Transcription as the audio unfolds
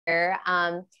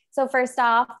So first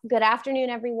off, good afternoon,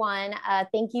 everyone.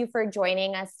 Thank you for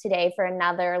joining us today for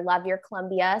another Love Your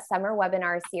Columbia summer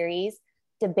webinar series.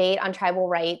 Debate on tribal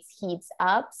rights heats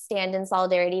up, stand in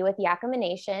solidarity with Yakama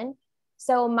Nation.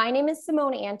 So my name is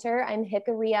Simone Anter. I'm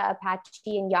Jicarilla,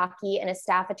 Apache, and Yaqui, and a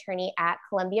staff attorney at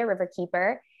Columbia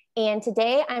Riverkeeper. And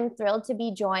today I'm thrilled to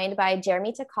be joined by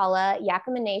Jeremy Takala,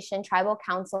 Yakama Nation tribal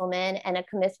councilman and a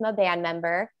Comithma band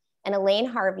member, and Elaine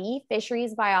Harvey,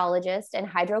 fisheries biologist and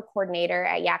hydro coordinator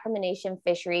at Yakama Nation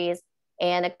Fisheries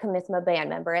and a Comithma band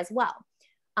member as well.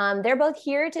 They're both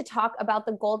here to talk about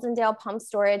the Goldendale Pump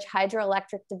Storage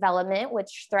hydroelectric development,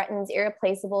 which threatens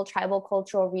irreplaceable tribal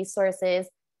cultural resources,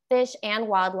 fish and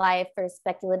wildlife for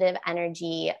speculative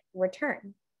energy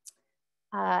return.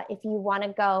 If you want to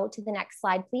go to the next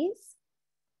slide, please.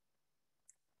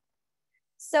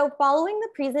 So following the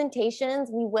presentations,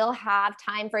 we will have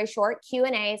time for a short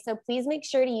Q&A. So please make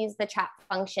sure to use the chat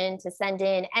function to send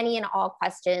in any and all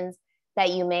questions that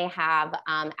you may have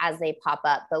as they pop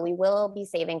up, but we will be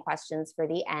saving questions for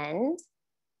the end.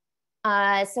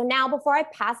 So now before I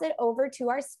pass it over to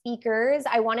our speakers,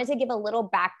 I wanted to give a little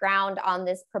background on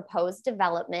this proposed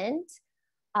development.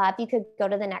 If you could go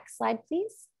to the next slide,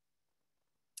 please.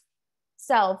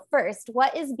 So first,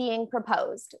 what is being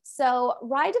proposed? So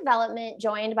Rye Development,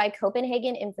 joined by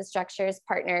Copenhagen Infrastructure's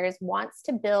partners, wants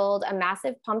to build a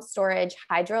massive pump storage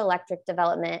hydroelectric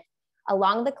development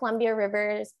along the Columbia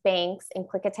River's banks in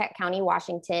Klickitat County,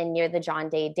 Washington, near the John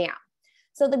Day Dam.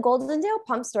 So the Goldendale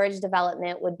Pump Storage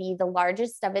Development would be the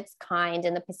largest of its kind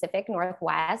in the Pacific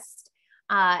Northwest.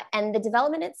 And the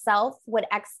development itself would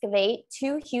excavate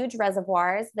two huge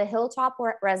reservoirs, the Hilltop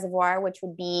Reservoir, which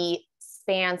would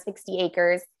span 60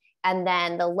 acres, and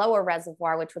then the lower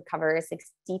reservoir, which would cover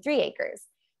 63 acres.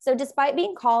 So despite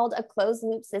being called a closed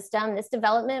loop system, this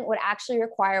development would actually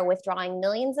require withdrawing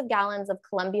millions of gallons of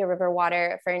Columbia River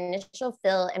water for initial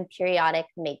fill and periodic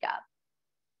makeup.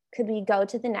 Could we go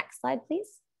to the next slide,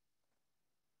 please?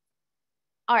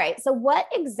 All right, so what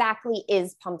exactly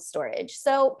is pump storage?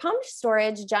 So pump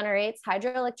storage generates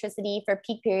hydroelectricity for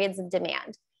peak periods of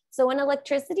demand. So when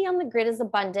electricity on the grid is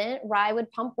abundant, Rye would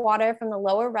pump water from the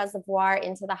lower reservoir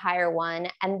into the higher one.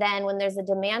 And then when there's a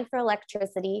demand for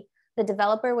electricity, the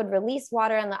developer would release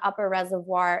water in the upper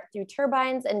reservoir through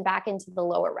turbines and back into the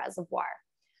lower reservoir.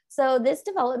 So this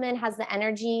development has the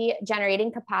energy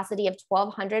generating capacity of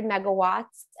 1,200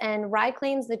 megawatts, and Rye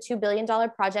claims the $2 billion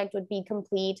project would be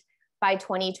complete by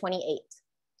 2028.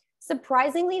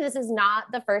 Surprisingly, this is not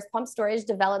the first pump storage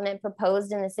development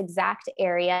proposed in this exact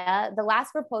area. The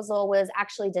last proposal was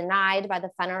actually denied by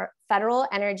the Federal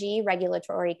Energy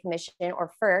Regulatory Commission,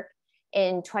 or FERC,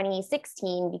 in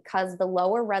 2016 because the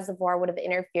lower reservoir would have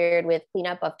interfered with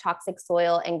cleanup of toxic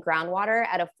soil and groundwater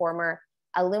at a former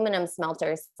aluminum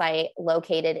smelter site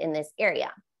located in this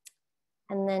area.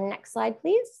 And then next slide,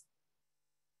 please.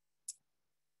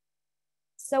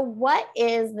 So what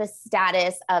is the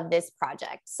status of this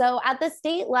project? So at the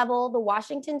state level, the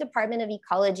Washington Department of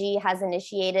Ecology has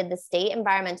initiated the state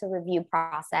environmental review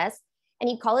process, and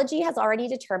Ecology has already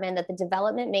determined that the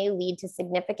development may lead to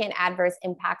significant adverse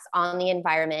impacts on the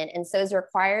environment, and so is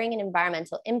requiring an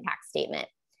environmental impact statement.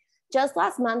 Just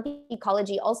last month,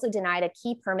 Ecology also denied a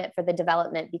key permit for the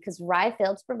development because Rye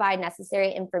failed to provide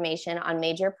necessary information on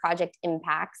major project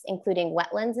impacts, including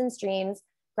wetlands and streams,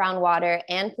 groundwater,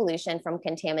 and pollution from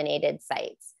contaminated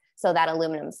sites. So that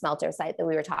aluminum smelter site that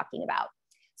we were talking about.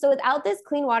 So without this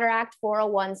Clean Water Act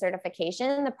 401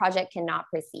 certification, the project cannot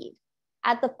proceed.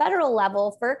 At the federal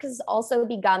level, FERC has also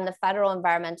begun the federal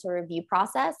environmental review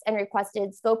process and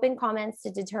requested scoping comments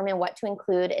to determine what to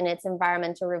include in its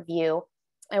environmental review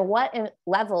and what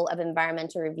level of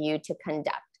environmental review to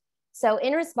conduct. So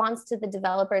in response to the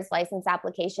developer's license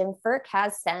application, FERC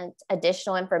has sent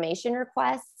additional information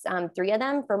requests, 3 of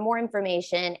them, for more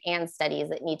information and studies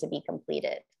that need to be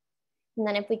completed. And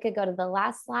then if we could go to the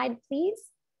last slide, please.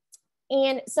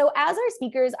 And so as our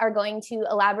speakers are going to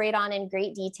elaborate on in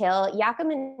great detail,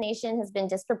 Yakama Nation has been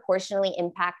disproportionately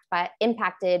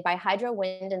impacted by hydro,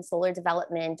 wind, and solar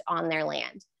development on their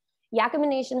land. Yakama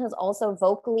Nation has also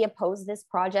vocally opposed this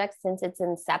project since its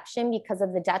inception because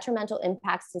of the detrimental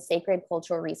impacts to sacred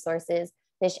cultural resources,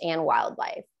 fish, and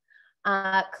wildlife.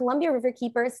 Columbia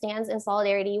Riverkeeper stands in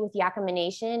solidarity with Yakama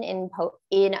Nation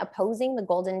in opposing the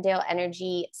Goldendale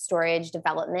energy storage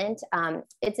development.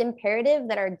 It's imperative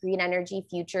that our green energy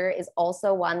future is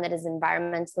also one that is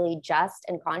environmentally just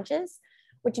and conscious,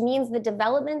 which means the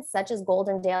developments such as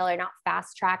Goldendale are not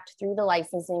fast-tracked through the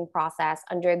licensing process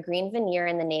under a green veneer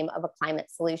in the name of a climate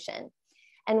solution.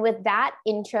 And with that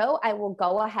intro, I will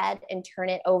go ahead and turn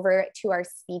it over to our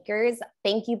speakers.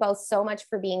 Thank you both so much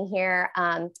for being here.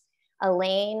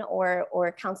 Elaine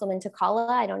or Councilman Takala.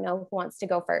 I don't know who wants to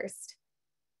go first.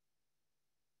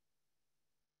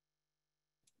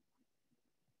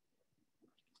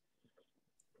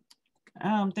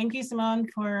 Thank you, Simone,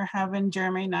 for having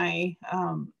Jeremy and I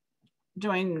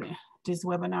join this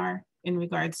webinar in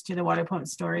regards to the water pump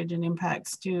storage and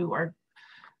impacts to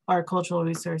our cultural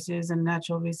resources and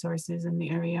natural resources in the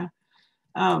area.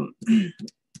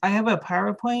 I have a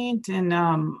PowerPoint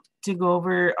and to go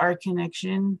over our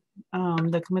connection,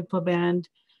 the Commitpla Band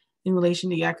in relation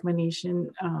to Yakama Nation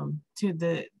to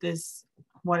this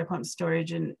water pump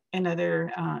storage and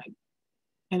other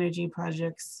energy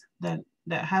projects that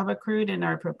have accrued and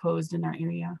are proposed in our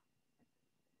area.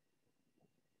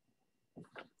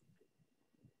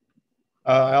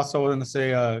 I also want to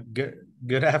say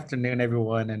good afternoon,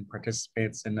 everyone, and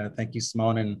participants, and thank you,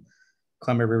 Simone and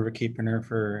Columbia River keeping her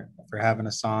for having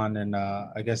us on. And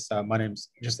I guess my name's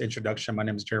just introduction. My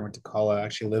name is Jeremy Takala. I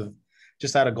actually live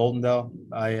just out of Goldendale.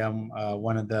 I am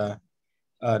one of the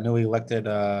newly elected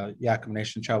Yakama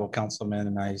Nation Tribal Councilmen,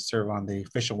 and I serve on the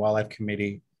Fish and Wildlife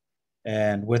Committee.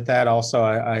 And with that, also,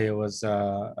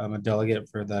 I'm a delegate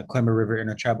for the Columbia River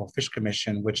Intertribal Fish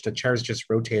Commission, which the chairs just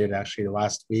rotated actually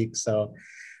last week. So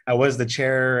I was the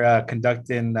chair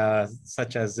conducting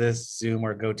such as this Zoom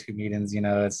or GoTo meetings. You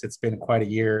know, it's been quite a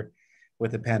year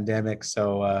with the pandemic.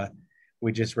 So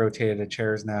we just rotated the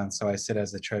chairs now. And so I sit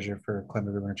as the treasurer for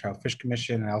Columbia River Intertribal Fish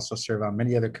Commission. And I also serve on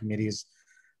many other committees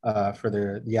for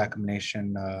the Yakama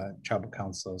Nation Tribal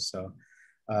Council. So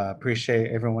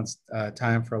appreciate everyone's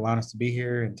time for allowing us to be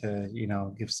here and to, you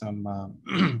know, give some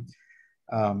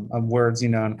words, you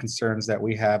know, and concerns that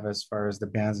we have as far as the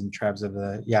bands and tribes of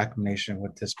the Yakama Nation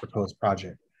with this proposed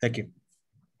project. Thank you.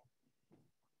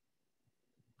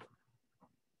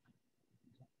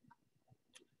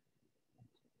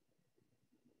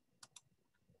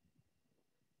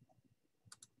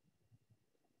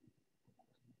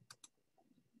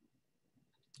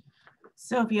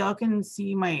 So if y'all can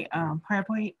see my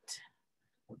PowerPoint,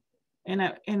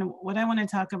 and what I want to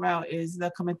talk about is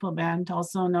the Commitpla Band,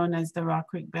 also known as the Rock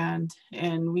Creek Band.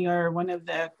 And we are one of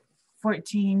the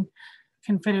 14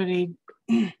 confederated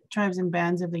tribes and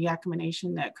bands of the Yakama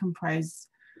Nation that comprise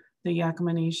the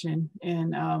Yakama Nation.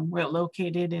 And we're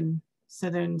located in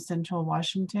southern central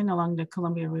Washington along the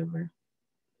Columbia River.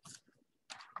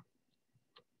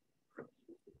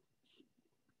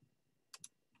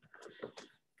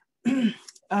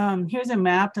 Here's a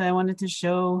map that I wanted to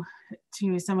show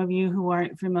to some of you who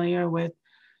aren't familiar with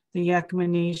the Yakama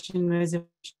Nation Reservation,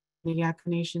 the Yakama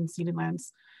Nation ceded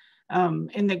lands.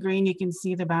 In the green, you can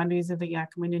see the boundaries of the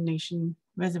Yakama Nation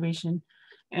Reservation.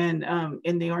 And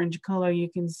in the orange color, you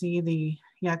can see the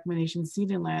Yakama Nation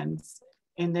ceded lands.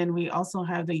 And then we also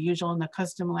have the usual and the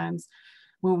custom lands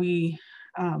where we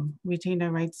retain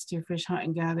our rights to fish, hunt,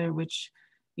 and gather, which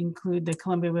include the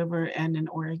Columbia River and in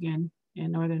Oregon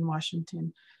and northern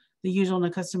Washington. The usual and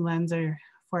the custom lands are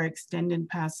far extended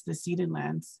past the ceded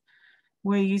lands.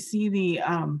 Where you see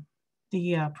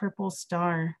the purple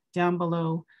star down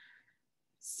below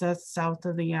south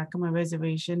of the Yakama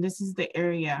Reservation, this is the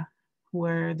area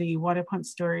where the water pump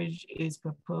storage is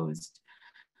proposed.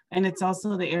 And it's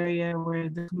also the area where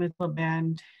the Commitpla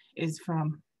Band is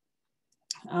from.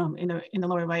 In the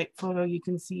lower right photo, you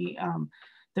can see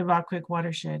the Rock Creek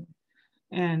watershed.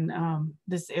 And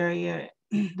this area,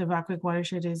 the Rock Creek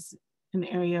watershed, is an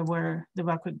area where the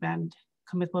Rock Creek Band,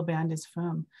 Commitpla Band, is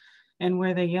from. And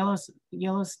where the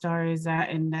yellow star is at,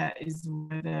 and that is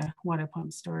where the water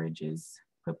pump storage is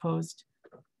proposed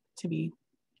to be.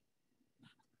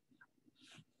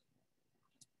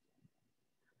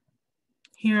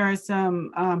 Here are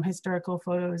some historical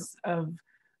photos of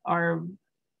our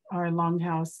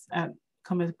longhouse at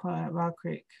Commitpla Rock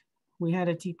Creek. We had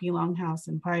a teepee longhouse,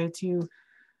 and prior to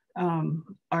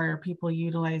our people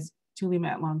utilized tule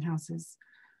mat longhouses.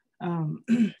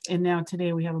 And now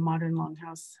today we have a modern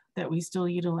longhouse that we still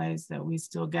utilize, that we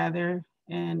still gather,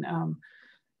 and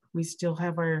we still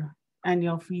have our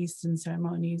annual feasts and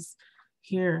ceremonies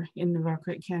here in the Rock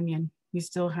Creek Canyon. We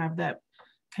still have that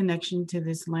connection to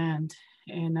this land,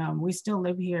 and we still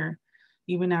live here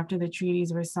even after the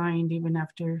treaties were signed, even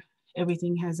after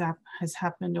everything has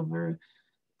happened over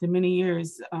the many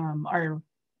years. Our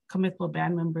Commitpla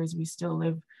Band members, we still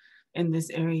live in this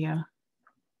area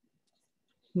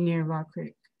near Rock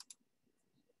Creek.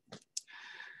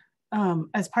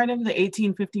 As part of the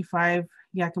 1855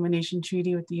 Yakama Nation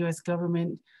Treaty with the US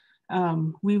government,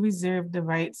 we reserved the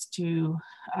rights to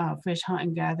fish, hunt,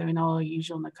 and gather in all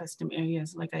usual and the custom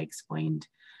areas, like I explained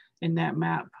in that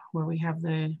map, where we have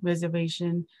the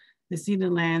reservation, the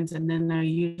ceded lands, and then the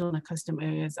usual and the custom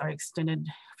areas are extended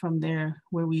from there,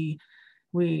 where we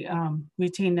we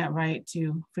retain that right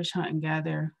to fish, hunt, and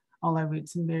gather all our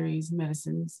roots and berries,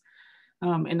 medicines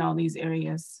in all these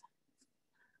areas.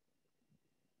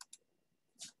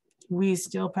 We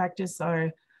still practice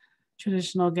our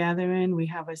traditional gathering. We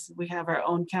have our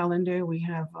own calendar. We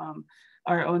have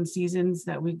our own seasons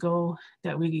that we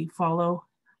follow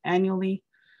annually.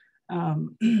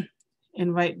 And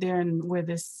right there, and where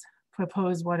this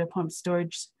proposed water pump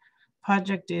storage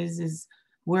project is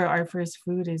where our first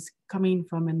food is coming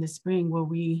from in the spring, where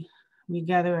we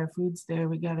gather our foods there.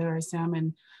 We gather our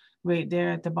salmon right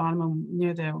there at the bottom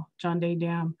near the John Day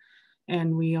Dam.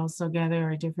 And we also gather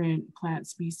our different plant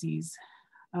species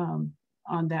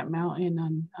on that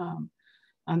mountain,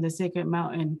 on the sacred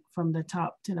mountain, from the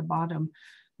top to the bottom.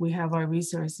 We have our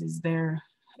resources there,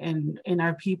 and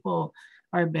our people,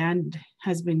 our band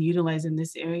has been utilized in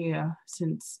this area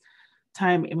since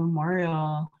time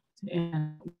immemorial,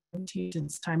 and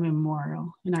since time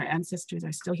immemorial, and our ancestors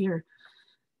are still here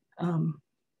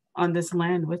on this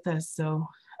land with us. So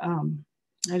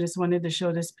I just wanted to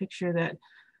show this picture that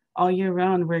all year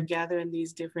round, we're gathering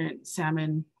these different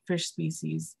salmon, fish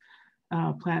species,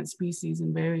 plant species,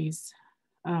 and berries.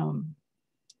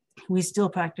 We still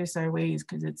practice our ways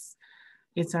because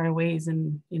it's our ways,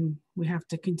 and we have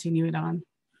to continue it on.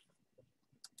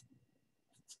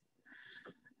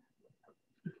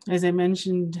 As I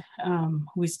mentioned,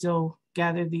 we still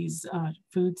gather these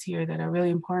foods here that are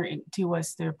really important to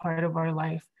us. They're part of our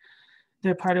life.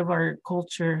 They're part of our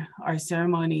culture, our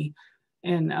ceremony,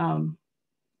 and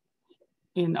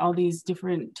in all these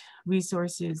different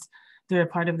resources. They're a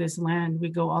part of this land. We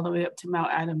go all the way up to Mount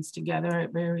Adams to gather our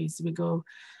berries. We go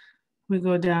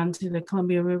down to the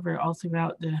Columbia River, all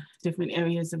throughout the different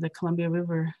areas of the Columbia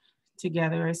River to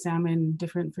gather our salmon,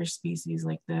 different fish species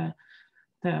like the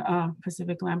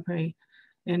Pacific lamprey,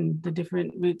 and the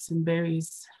different roots and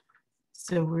berries.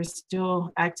 So we're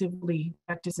still actively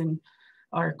practicing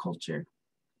our culture.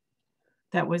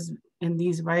 That was in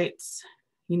these rites,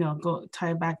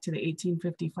 tie back to the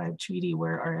 1855 treaty,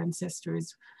 where our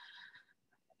ancestors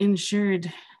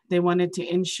they wanted to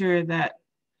ensure that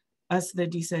us, the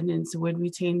descendants, would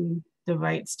retain the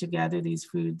rights to gather these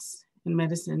foods and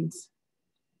medicines.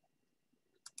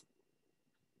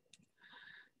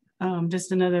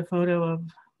 Just another photo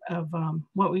of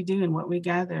what we do and what we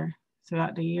gather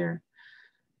throughout the year.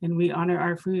 And we honor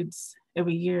our foods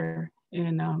every year,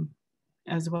 and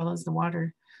as well as the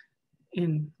water.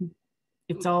 And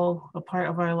it's all a part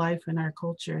of our life and our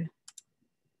culture.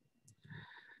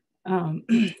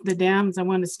 The dams, I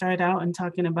want to start out and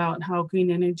talking about how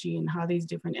green energy and how these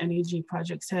different energy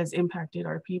projects has impacted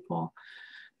our people.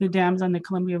 The dams on the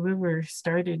Columbia River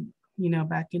started,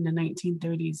 back in the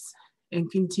 1930s and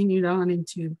continued on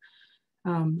into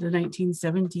the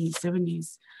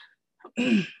 1970s.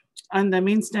 On the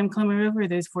main stem Columbia River,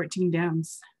 there's 14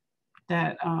 dams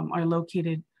that are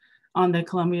located on the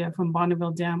Columbia, from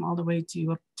Bonneville Dam all the way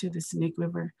up to the Snake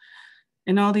River.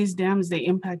 And all these dams, they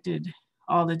impacted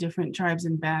all the different tribes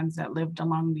and bands that lived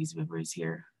along these rivers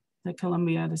here, the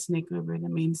Columbia, the Snake River, the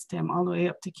main stem, all the way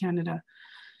up to Canada.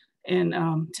 And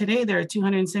today there are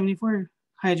 274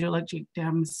 hydroelectric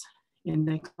dams in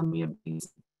the Columbia Basin,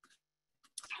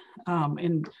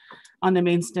 and on the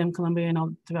main stem Columbia, and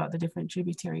all throughout the different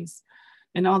tributaries.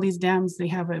 And all these dams, they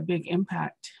have a big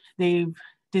impact. They've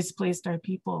displaced our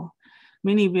people.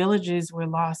 Many villages were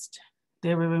lost.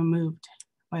 They were removed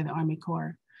by the Army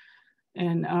Corps.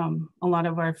 And a lot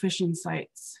of our fishing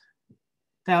sites,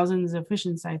 thousands of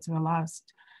fishing sites were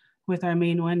lost, with our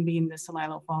main one being the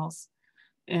Celilo Falls.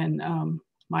 And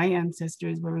my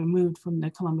ancestors were removed from the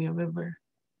Columbia River.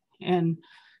 And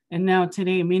now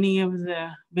today, many of the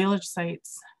village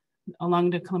sites along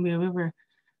the Columbia River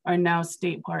are now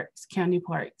state parks, county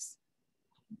parks.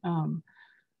 And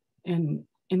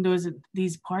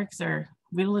these parks are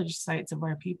village sites of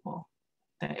our people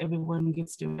that everyone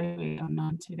gets to really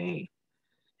on today.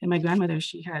 And my grandmother,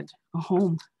 she had a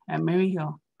home at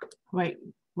Maryhill, right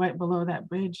below that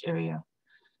bridge area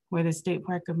where the state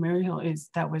park of Maryhill is.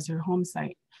 That was her home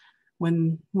site.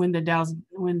 When the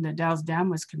Dalles Dam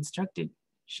was constructed,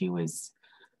 she was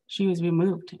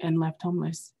removed and left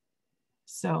homeless.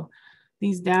 So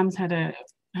these dams had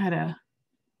a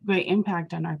great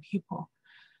impact on our people.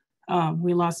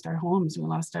 We lost our homes, we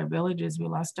lost our villages, we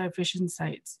lost our fishing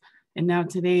sites. And now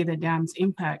today the dams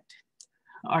impact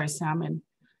our salmon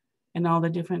and all the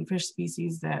different fish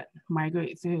species that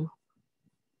migrate through.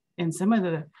 And some of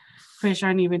the fish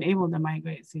aren't even able to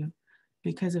migrate through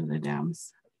because of the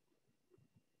dams.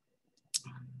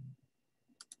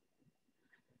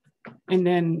 And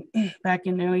then back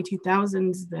in the early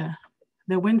 2000s,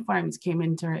 the wind farms came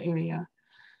into our area.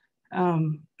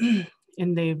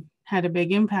 and they've had a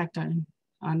big impact on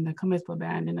the Comithpa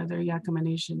Band and other Yakama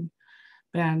Nation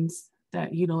bands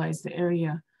that utilize the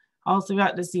area. All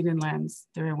throughout the ceded lands,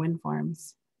 there are wind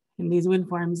farms. And these wind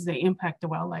farms, they impact the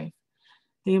wildlife.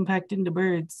 They impact the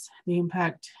birds. They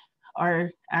impact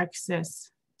our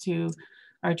access to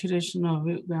our traditional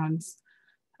root grounds.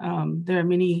 There are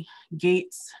many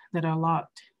gates that are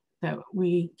locked that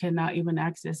we cannot even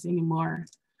access anymore.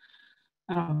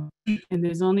 And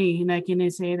there's only, and I can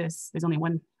say this, there's only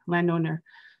one landowner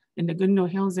in the Goodnoe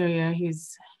Hills area.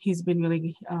 He's been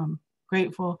really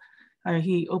grateful.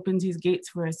 He opens his gates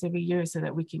for us every year so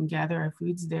that we can gather our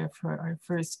foods there for our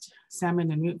first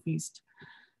salmon and root feast.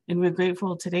 And we're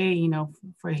grateful today, you know,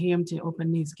 for him to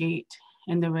open these gates,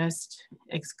 and the rest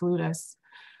exclude us.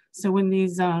 So when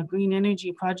these green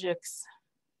energy projects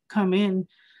come in,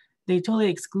 they totally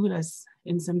exclude us.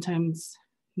 And sometimes,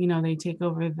 you know, they take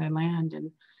over the land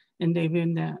and they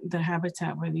ruin the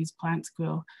habitat where these plants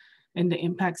grow. And the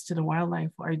impacts to the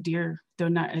wildlife are deer. They're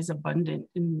not as abundant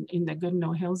in the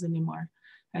Goodnoe Hills anymore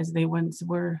as they once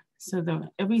were. So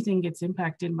everything gets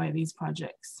impacted by these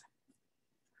projects.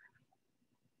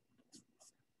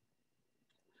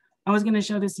 I was gonna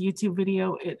show this YouTube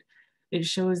video. It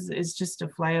shows, it's just a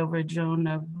flyover drone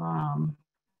of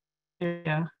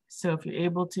area. So if you're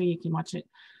able to, you can watch it.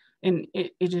 And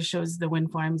it just shows the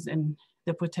wind farms and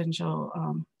the potential,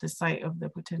 the site of the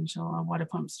potential water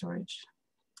pump storage.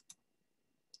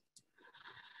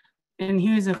 And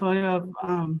here's a photo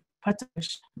of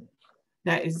Patush.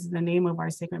 That is the name of our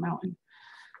sacred mountain.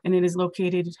 And it is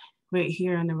located right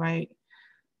here on the right.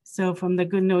 So from the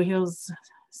Goodnoe Hills,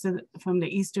 so from the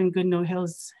eastern Goodnoe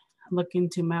Hills, look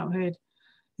into Mount Hood,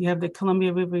 you have the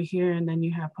Columbia River here, and then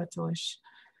you have Patush.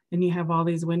 And you have all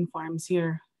these wind farms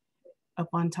here up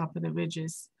on top of the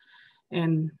ridges.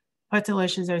 And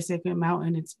Patush is our sacred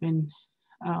mountain. It's been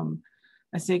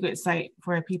a sacred site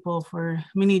for our people for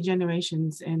many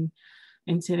generations. And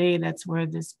today that's where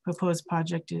this proposed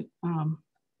project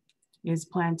is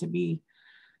planned to be.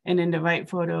 And in the right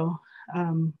photo,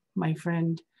 my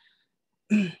friend,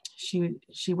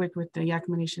 she worked with the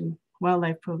Yakama Nation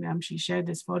Wildlife Program. She shared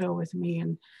this photo with me,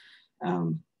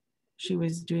 and she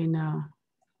was doing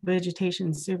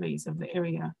vegetation surveys of the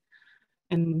area.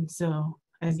 And so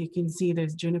as you can see,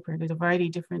 there's juniper, there's a variety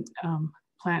of different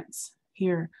plants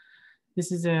here.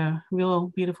 This is a real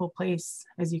beautiful place,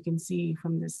 as you can see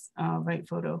from this right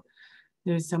photo.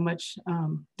 There's so much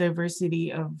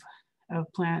diversity of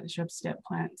plants, shrub step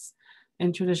plants,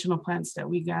 and traditional plants that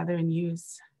we gather and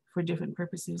use for different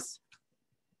purposes.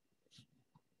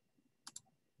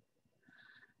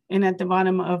 And at the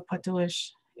bottom of Patush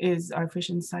is our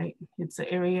fishing site. It's an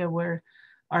area where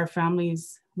our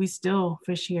families, we still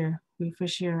fish here. We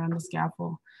fish here on the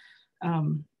scaffold.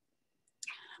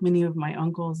 Many of my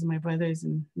uncles, my brothers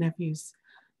and nephews,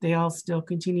 they all still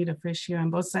continue to fish here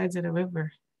on both sides of the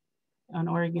river, on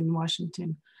Oregon and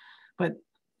Washington. But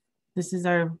this is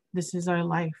our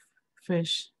life,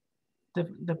 fish,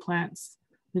 the plants,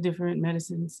 the different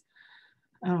medicines,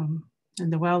 and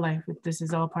the wildlife. This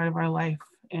is all part of our life.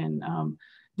 And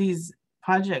these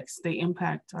projects, they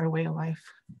impact our way of life.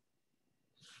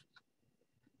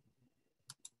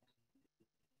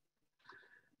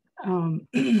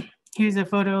 Here's a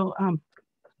photo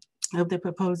of the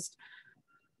proposed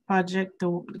project,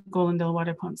 the Golden Dale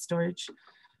Water Pump Storage.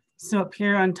 So up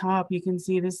here on top, you can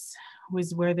see this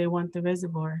was where they want the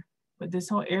reservoir. But this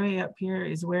whole area up here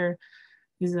is where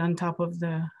is on top of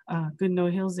the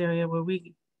Goodnoe Hills area where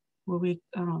we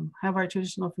have our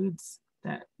traditional foods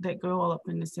that grow all up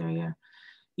in this area.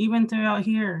 Even throughout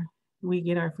here, we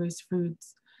get our first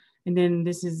foods. And then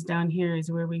this is down here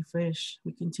is where we fish.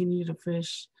 We continue to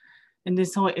fish. And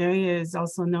this whole area is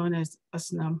also known as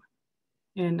Usnam.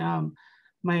 And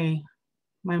my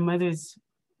mother's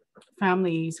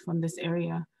family is from this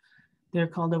area. They're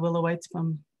called the Willowites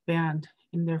from Band.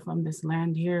 And they're from this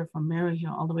land here, from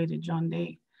Maryhill all the way to John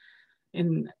Day.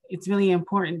 And it's really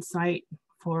important site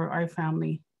for our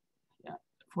family,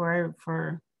 for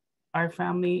our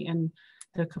family and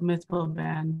the Comithpa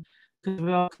Band, because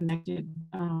we're all connected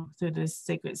through this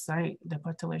sacred site, the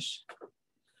Patush.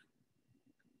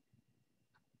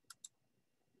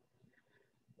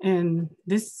 And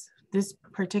this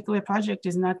particular project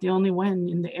is not the only one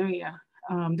in the area.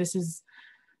 This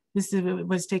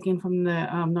was taken from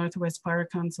the Northwest Power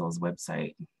Council's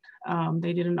website.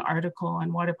 They did an article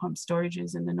on water pump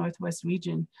storages in the Northwest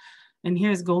region. And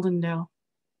here's Goldendale.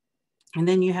 And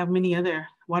then you have many other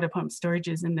water pump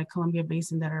storages in the Columbia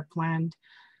Basin that are planned.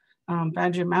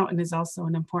 Badger Mountain is also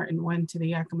an important one to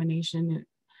the Yakama Nation.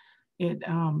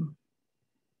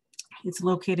 It's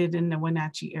located in the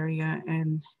Wenatchee area,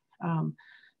 and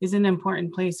is an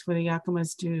important place for the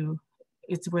Yakamas to,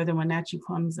 it's where the Wenatchee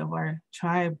Plums of our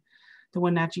tribe. The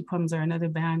Wenatchee Plums are another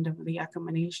band of the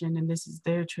Yakama Nation, and this is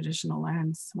their traditional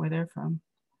lands where they're from.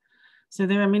 So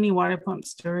there are many water pump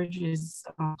storages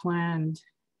planned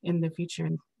in the future.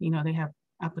 You know, they have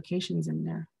applications in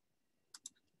there.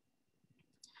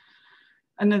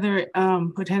 Another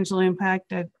potential impact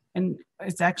that, and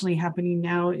it's actually happening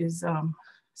now, is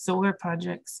solar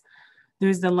projects.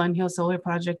 There's the Lund Hill Solar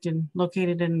Project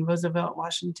located in Roosevelt,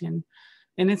 Washington,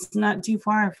 and it's not too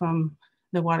far from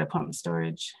the water pump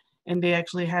storage. And they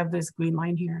actually have this green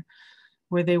line here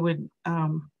where they would,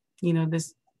 you know,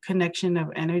 this connection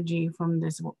of energy from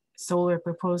this solar,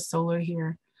 proposed solar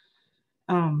here,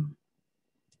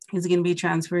 is going to be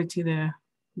transferred to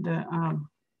the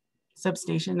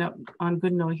substation up on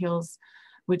Goodnoe Hills,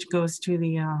 which goes to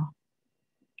the,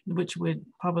 which would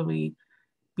probably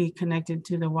be connected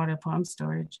to the water pump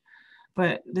storage.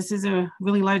 But this is a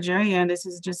really large area, and this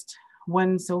is just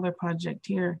one solar project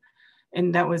here.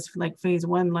 And that was like phase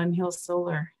one, Lund Hill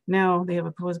Solar. Now they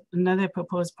have another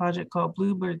proposed project called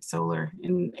Bluebird Solar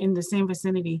in the same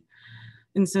vicinity.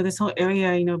 And so this whole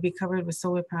area, you know, be covered with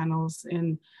solar panels.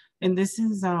 And this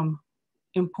is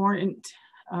important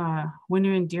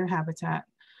winter and deer habitat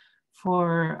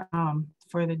for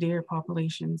the deer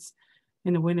populations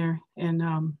in the winter.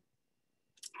 And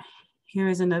here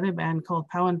is another band called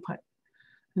Powanput.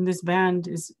 And this band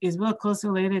is real close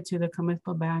related to the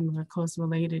Kamithpa band. We're close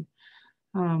related.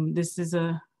 This is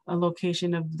a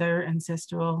location of their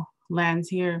ancestral lands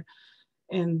here.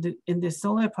 And in this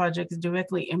solar project is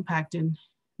directly impacting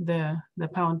the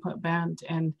Powanput band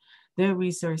and their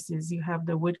resources. You have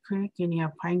the Wood Creek and you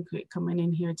have Pine Creek coming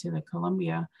in here to the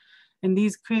Columbia. And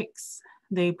these creeks,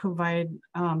 they provide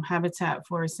habitat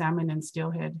for salmon and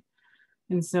steelhead.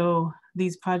 And so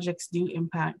these projects do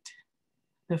impact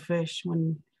the fish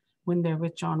when they're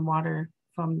rich on water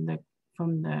from the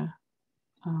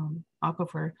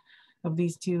aquifer of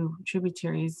these two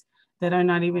tributaries that are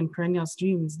not even perennial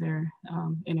streams, they're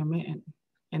intermittent.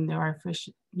 And there are fish,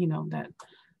 you know, that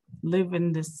live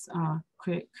in this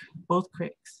creek, both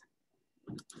creeks.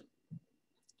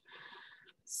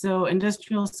 So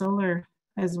industrial solar,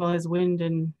 as well as wind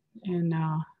and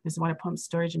this water pump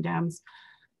storage and dams,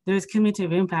 there's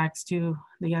cumulative impacts to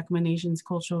the Yakama Nation's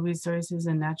cultural resources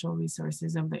and natural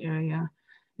resources of the area.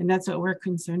 And that's what we're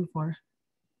concerned for.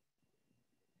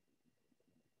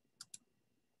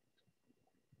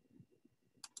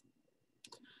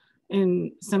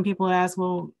 And some people ask,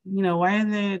 well, you know, why is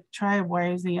the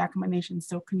Yakama Nation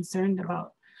so concerned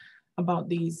about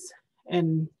these?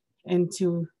 And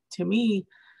to me,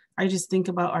 I just think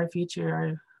about our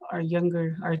future, our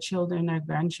children, our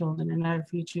grandchildren, and our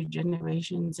future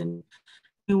generations. And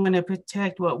we want to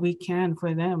protect what we can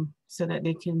for them so that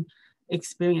they can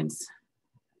experience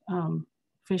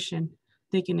fishing.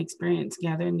 They can experience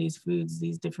gathering these foods,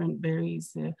 these different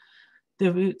berries,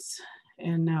 the roots,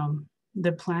 and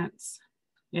the plants.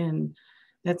 And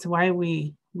that's why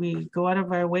we go out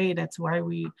of our way. That's why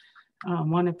we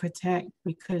want to protect,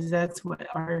 because that's what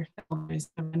our elders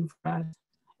have done for us.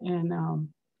 And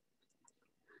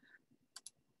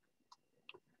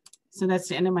so that's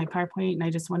the end of my PowerPoint, and I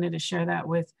just wanted to share that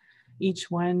with each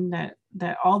one,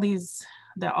 that all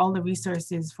the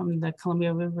resources from the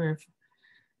Columbia River,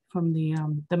 from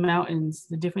the mountains,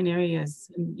 the different areas,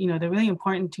 and, you know, they're really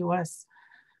important to us.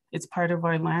 It's part of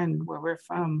our land where we're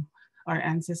from. Our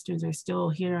ancestors are still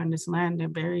here on this land. They're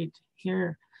buried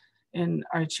here, and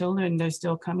our children, they're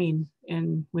still coming.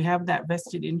 And we have that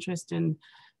vested interest in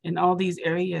all these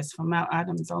areas from Mount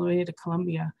Adams all the way to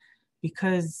Columbia,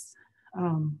 because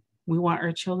we want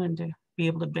our children to be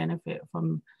able to benefit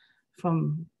from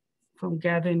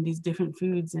gathering these different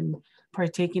foods and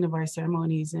partaking of our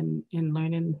ceremonies and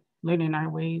learning our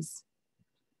ways.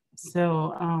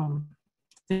 So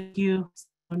thank you.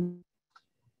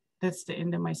 That's the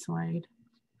end of my slide.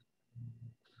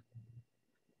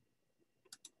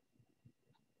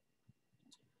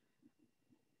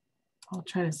 I'll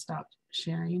try to stop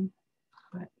sharing,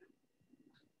 but.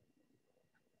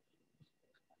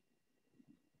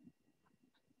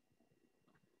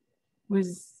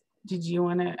 Did you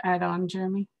want to add on,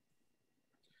 Jeremy?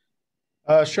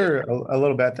 Sure, a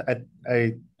little bit.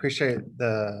 I appreciate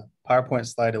the PowerPoint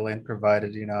slide Elaine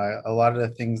provided. You know, a lot of the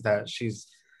things that she's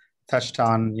touched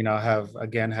on, you know, have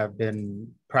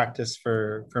been practiced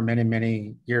for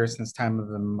many years, since time of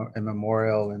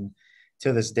immemorial, and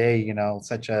to this day, you know,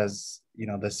 such as, you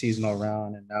know, the seasonal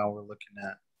round, and now we're looking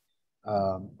at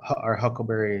our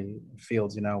huckleberry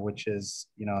fields, you know, which is,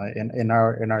 you know, in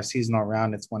our seasonal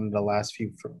round, it's one of the last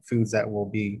few foods that will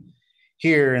be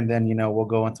here, and then, you know, we'll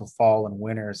go into fall and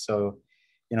winter. So,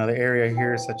 the area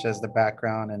here, such as the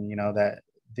background, and that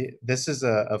this is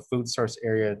a food source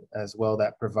area as well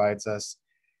that provides us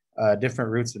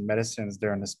different roots and medicines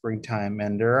during the springtime.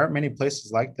 And there aren't many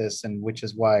places like this, and which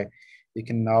is why you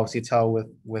can obviously tell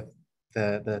with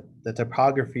the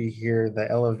topography here, the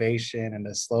elevation and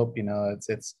the slope.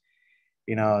 It's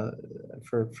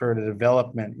for the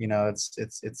development.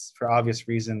 It's for obvious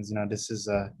reasons. This is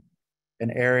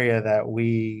an area that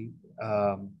we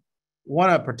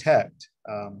want to protect.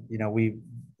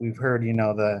 We've heard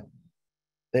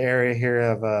the area here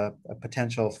of a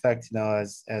potential effect,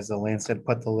 as Elaine said,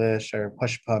 Putalish or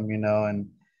Pushpum, and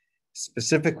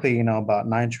specifically, about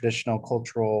 9 traditional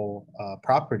cultural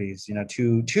properties,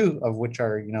 two of which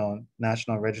are,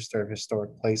 National Register of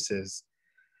Historic Places.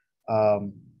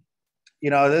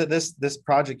 This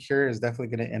project here is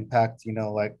definitely going to impact,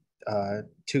 like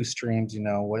 2 streams.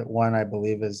 One I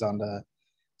believe is on the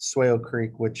Swale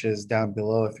Creek, which is down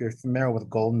below. If you're familiar with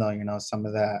Goldendale, some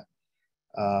of that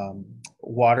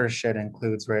watershed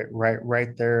includes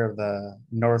right there the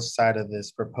north side of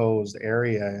this proposed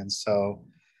area. And so,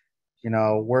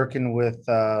 working with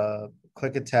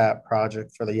Klickitat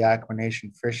project for the Yakama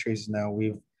Nation fisheries,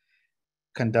 we've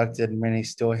conducted many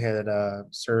steelhead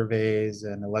surveys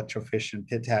and electrofishing,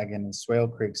 pit tagging in Swale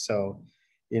Creek. So,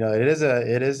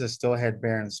 it is a steelhead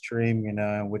bearing stream,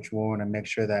 which we want to make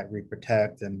sure that we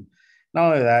protect. And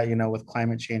not only that, with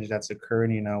climate change that's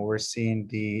occurring, we're seeing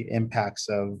the impacts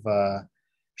of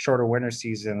shorter winter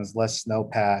seasons, less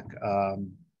snowpack,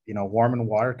 warm and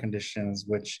water conditions,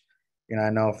 which, I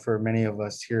know for many of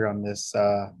us here on this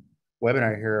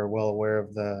webinar here are well aware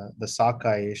of the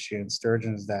sockeye issue and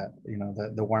sturgeons that,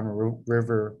 the warmer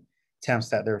river temps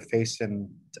that they're facing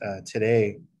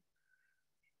today.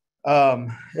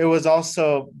 It was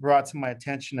also brought to my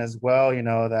attention as well,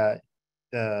 that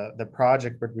the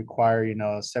project would require,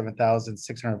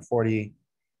 7,640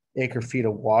 acre feet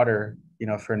of water,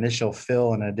 for initial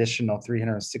fill, and an additional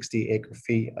 360 acre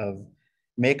feet of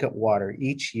makeup water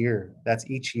each year. That's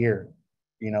each year,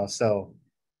 so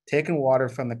taking water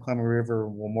from the Columbia River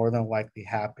will more than likely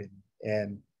happen.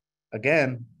 And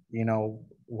again,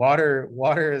 water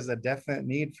is a definite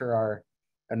need for our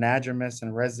anadromous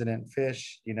and resident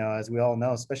fish, as we all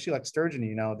know, especially like sturgeon,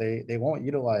 they won't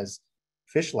utilize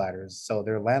fish ladders, so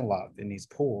they're landlocked in these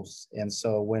pools. And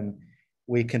so when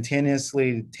we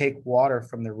continuously take water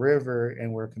from the river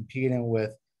and we're competing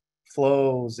with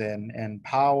flows and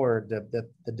power, the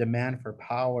demand for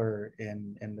power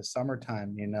in the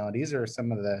summertime, these are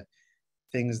some of the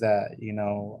things that,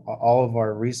 all of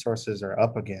our resources are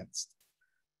up against.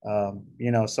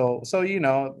 It's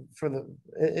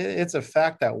a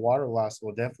fact that water loss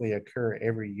will definitely occur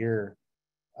every year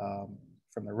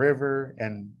from the river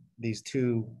and these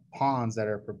 2 ponds that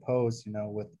are proposed,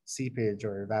 with seepage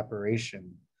or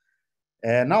evaporation.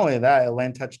 And not only that,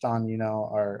 Elaine touched on,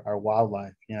 our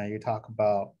wildlife. You talk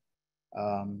about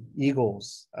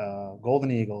eagles, golden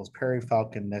eagles, prairie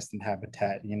falcon nest and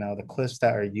habitat, the cliffs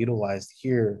that are utilized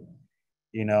here.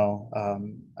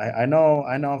 I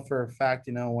know for a fact,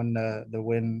 when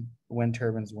the wind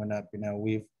turbines went up,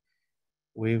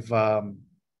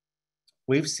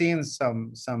 we've seen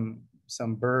some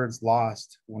birds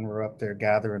lost when we're up there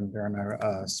gathering during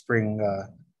our spring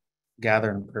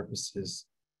gathering purposes.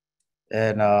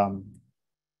 And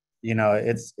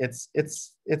it's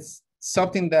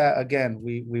something that, again,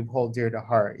 we hold dear to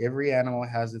heart. Every animal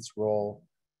has its role.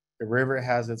 The river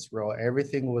has its role.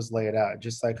 Everything was laid out,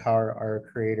 just like how our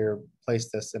creator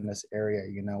placed us in this area.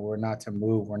 We're not to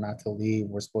move, we're not to leave.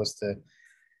 We're supposed to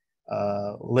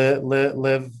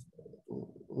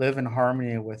live in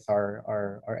harmony with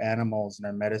our animals and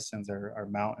our medicines, our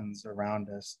mountains around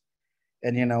us.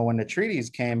 And when the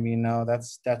treaties came,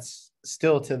 that's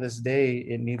still to this day,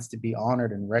 it needs to be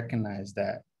honored and recognized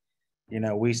that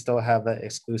we still have that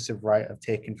exclusive right of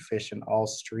taking fish in all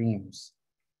streams.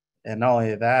 And not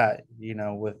only that,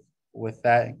 with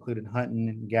that included hunting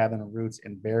and gathering roots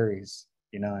and berries,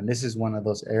 and this is one of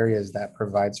those areas that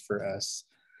provides for us.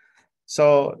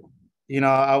 So,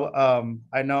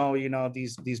 I know,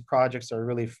 these projects are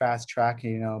really fast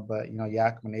tracking, but,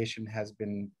 Yakama Nation has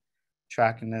been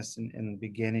tracking this in the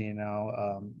beginning,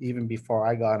 even before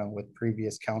I got on, with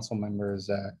previous council members,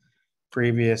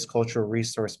 previous cultural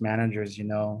resource managers,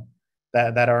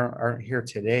 that aren't here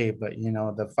today, but,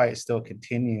 the fight still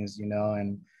continues,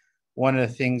 and one of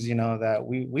the things, that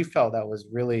we felt that was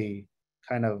really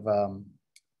kind of,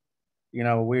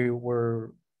 we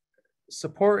were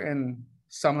supporting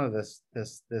some of this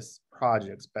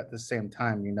projects, but at the same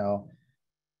time,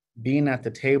 being at the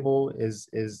table is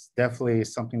definitely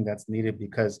something that's needed,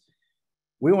 because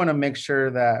we want to make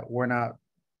sure that we're not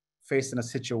facing a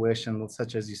situation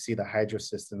such as you see the hydro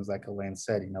systems, like Elaine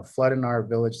said, you know, flooding our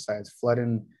village sites,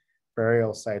 flooding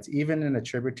burial sites, even in the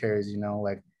tributaries, you know,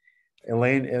 like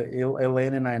Elaine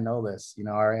and I know this, you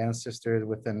know, our ancestors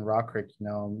within Rock Creek, you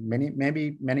know,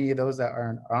 maybe many of those that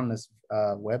aren't on this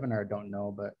webinar don't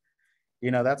know, but,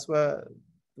 you know, that's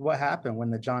what happened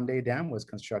when the John Day Dam was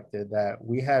constructed, that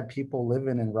we had people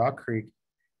living in Rock Creek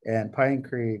and Pine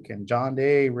Creek and John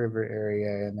Day River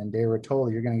area. And then they were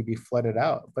told you're going to be flooded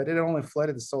out, but it only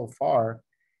flooded so far.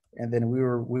 And then we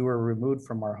were removed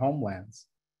from our homelands,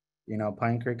 you know,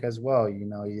 Pine Creek as well. You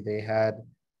know, they had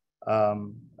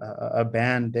a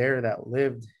band there that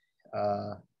lived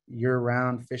year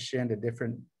round fishing the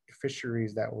different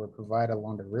fisheries that were provided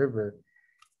along the river.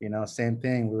 You know, same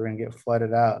thing, we were going to get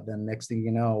flooded out. Then next thing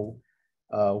you know,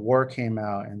 war came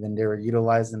out, and then they were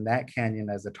utilizing that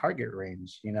canyon as a target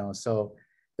range, you know. So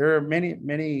there are many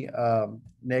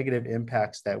negative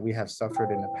impacts that we have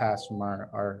suffered in the past from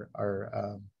our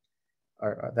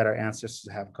that our ancestors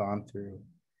have gone through.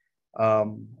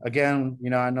 Again, you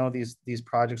know, I know these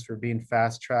projects were being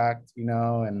fast tracked, you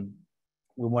know, and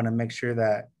we want to make sure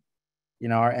that, you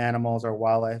know, our animals, our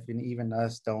wildlife, and even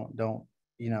us don't,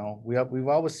 you know, we've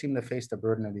always seemed to face the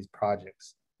burden of these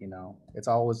projects. You know, it's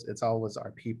always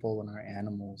our people and our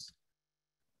animals.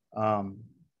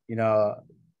 You know,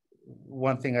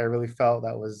 one thing I really felt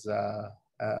that was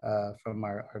from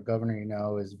our governor, you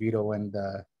know, is vetoing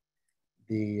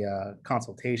the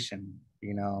consultation,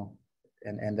 you know,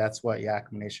 and that's what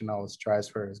Yakama Nation always strives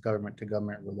for, is government to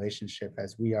government relationship,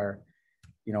 as we are,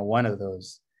 you know, one of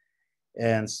those.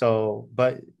 And so,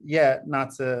 but yeah,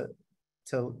 not to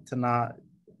not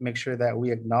make sure that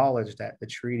we acknowledge that the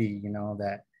treaty, you know,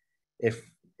 that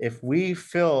if we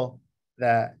feel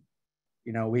that,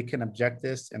 you know, we can object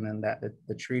this, and then that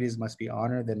the treaties must be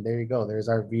honored, then there you go. There's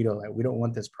our veto. That we don't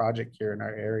want this project here in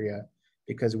our area,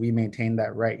 because we maintain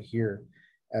that right here,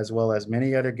 as well as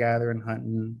many other gathering,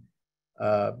 hunting,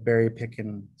 berry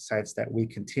picking sites that we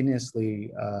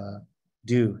continuously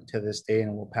do to this day,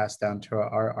 and will pass down to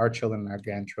our children and our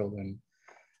grandchildren.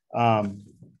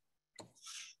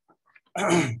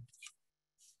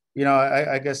 You know,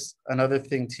 I guess another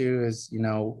thing too is, you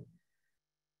know,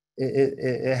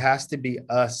 it has to be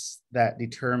us that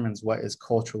determines what is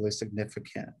culturally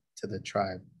significant to the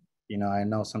tribe. You know, I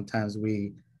know sometimes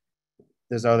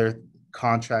there's other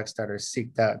contracts that are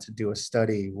seeked out to do a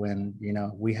study when, you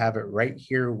know, we have it right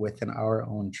here within our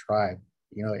own tribe.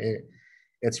 You know,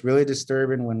 it's really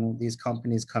disturbing when these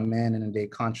companies come in and they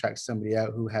contract somebody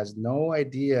out who has no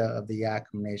idea of the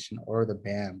Yakama Nation or the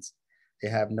bands. They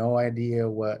have no idea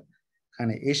what kind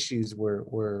of issues we're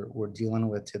dealing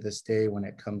with to this day when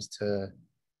it comes to,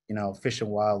 you know, fish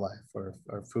and wildlife, or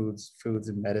foods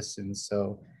and medicines.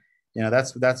 So, you know,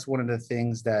 that's one of the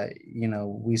things that, you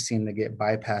know, we seem to get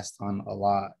bypassed on a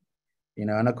lot. You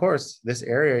know, and of course, this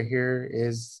area here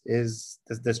is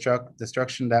the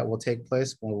destruction that will take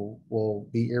place will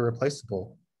be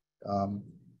irreplaceable.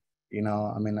 You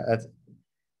know, I mean,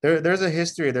 there's a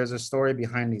history, there's a story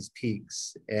behind these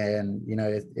peaks, and, you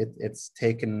know, it's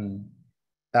taken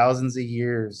thousands of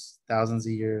years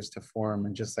to form,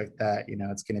 and just like that, you know,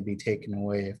 it's going to be taken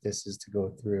away if this is to go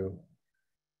through.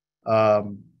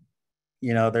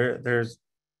 You know,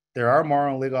 there are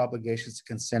moral and legal obligations to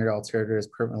consider alternatives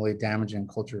permanently damaging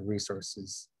cultural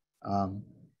resources.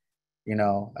 You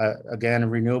know, again,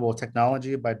 renewable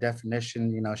technology by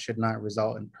definition, you know, should not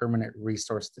result in permanent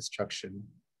resource destruction.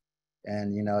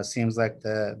 And, you know, it seems like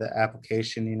the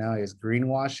application, you know, is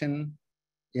greenwashing,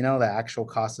 you know, the actual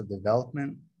cost of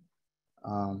development.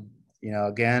 You know,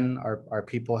 again, our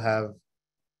people have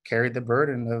carried the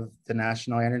burden of the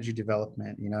national energy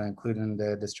development, you know, including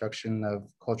the destruction of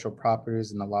cultural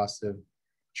properties and the loss of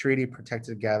treaty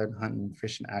protected gathered hunting,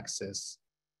 fishing access,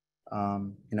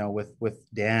 you know,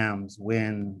 with dams,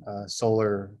 wind,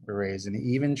 solar arrays, and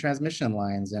even transmission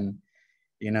lines. And,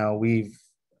 you know,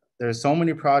 there's so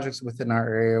many projects within our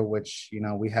area, which, you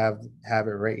know, we have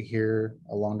it right here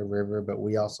along the river, but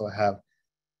we also have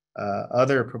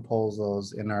other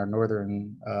proposals in our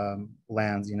northern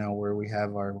lands, you know, where we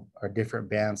have our different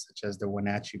bands, such as the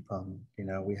Wenatchee Pum. You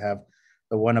know, we have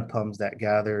the Winnipums that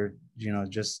gather, you know,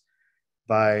 just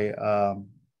by,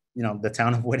 you know, the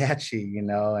town of Wenatchee, you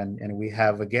know, and we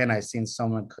have, again, I've seen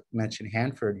someone mention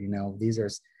Hanford, you know, these are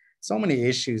so many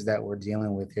issues that we're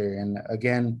dealing with here. And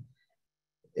again,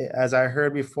 as I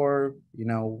heard before, you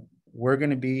know, we're going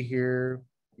to be here,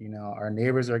 you know, our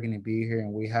neighbors are going to be here,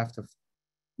 and we have to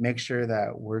make sure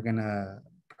that we're going to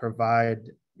provide,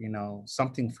 you know,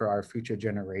 something for our future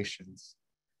generations.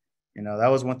 You know, that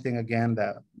was one thing, again,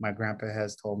 that my grandpa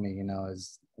has told me, you know,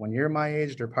 is when you're my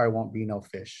age, there probably won't be no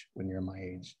fish when you're my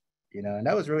age. and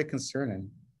that was really concerning,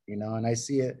 and I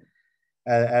see it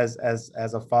as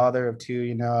a father of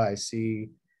two, I see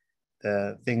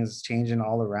the things changing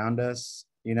all around us,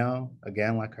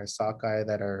 again, like our sockeye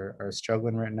that are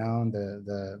struggling right now,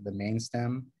 the main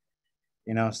stem,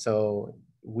 so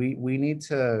we need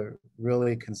to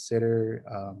really consider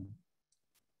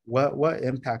what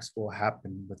impacts will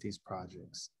happen with these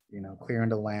projects, clearing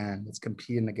the land, it's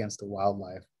competing against the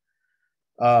wildlife.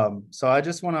 So I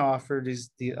just want to offer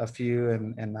a few,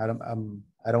 and I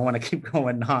don't want to keep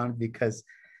going on because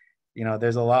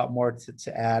there's a lot more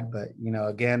to add, but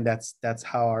again, that's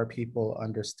how our people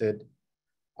understood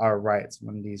our rights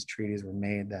when these treaties were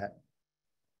made. That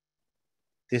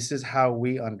this is how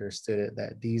we understood it,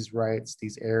 that these rights,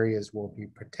 these areas will be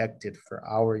protected for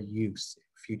our use,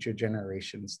 future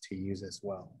generations to use as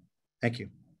well. Thank you.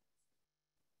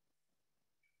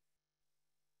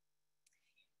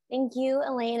 Thank you,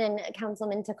 Elaine and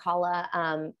Councilman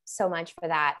Takala, so much for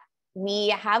that. We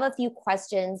have a few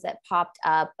questions that popped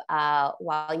up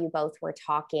while you both were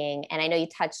talking, and I know you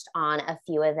touched on a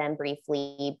few of them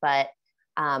briefly, but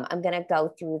I'm going to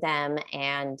go through them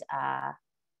and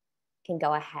can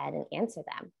go ahead and answer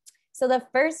them. So the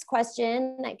first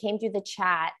question that came through the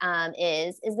chat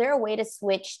is there a way to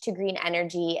switch to green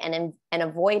energy and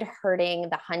avoid hurting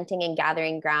the hunting and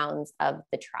gathering grounds of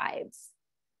the tribes?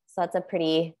 So that's a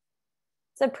pretty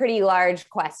large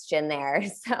question there.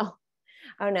 So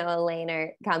I don't know, Elaine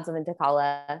or Councilman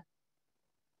Takala,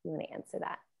 you want to answer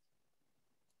that?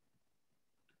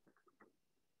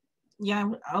 Yeah,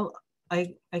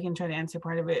 I can try to answer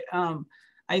part of it.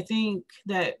 I think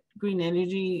that green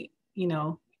energy,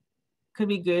 could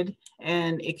be good,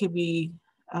 and it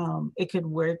could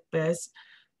work best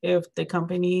if the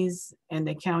companies and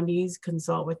the counties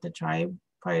consult with the tribe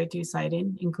prior to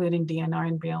siting, including DNR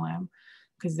and BLM,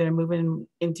 because they're moving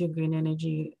into green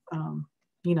energy.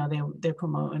 They're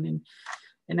promoting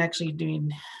and actually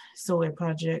doing solar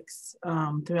projects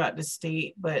throughout the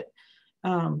state, but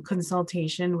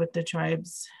consultation with the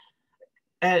tribes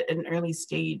at an early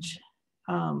stage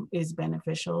is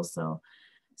beneficial, so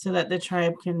that the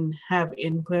tribe can have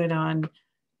input on,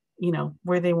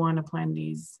 where they want to plan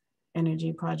these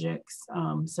energy projects,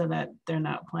 so that they're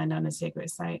not planned on a sacred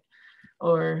site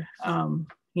or,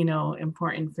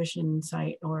 important fishing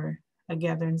site or a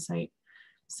gathering site.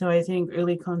 So I think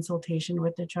early consultation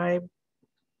with the tribe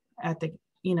at the,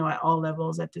 at all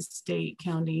levels, at the state,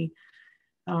 county,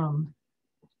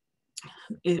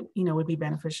 it, would be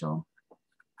beneficial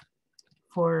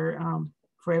for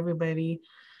everybody.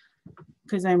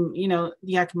 Because the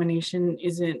Yakama Nation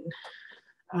isn't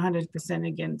 100%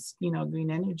 against,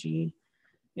 green energy,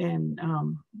 and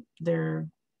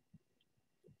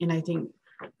and I think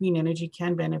green energy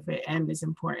can benefit and is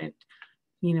important,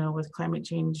 with climate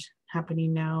change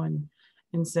happening now,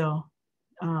 and so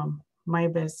my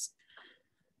best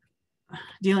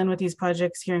dealing with these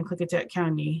projects here in Klickitat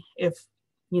County, if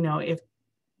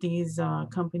these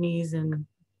companies and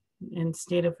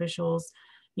state officials,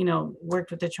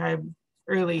 worked with the tribe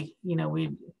early,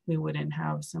 we wouldn't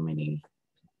have so many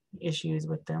issues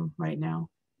with them right now.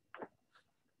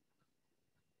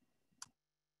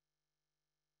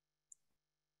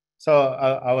 So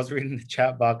I was reading the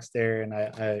chat box there, and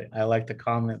I like the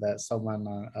comment that someone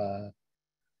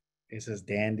it says,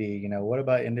 Dandy, what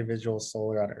about individual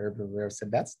solar on urban roofs?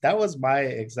 And that was my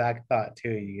exact thought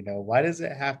too. Why does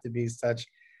it have to be such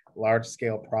large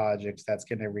scale projects that's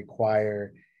going to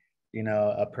require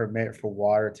a permit for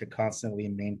water to constantly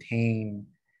maintain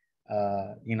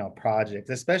projects,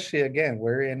 especially, again,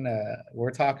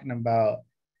 we're talking about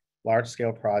large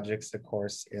scale projects, of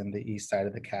course, in the east side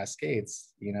of the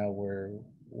Cascades,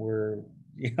 where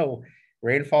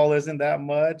rainfall isn't that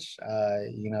much.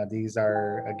 These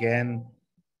are, again,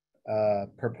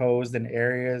 proposed in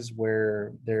areas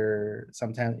where there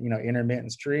sometimes,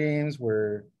 intermittent streams,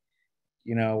 where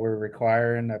we're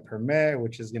requiring a permit,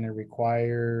 which is going to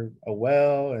require a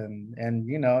well, and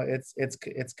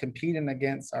it's competing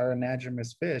against our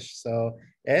anadromous fish, so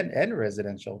and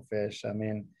residential fish. I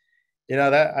mean,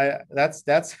 that's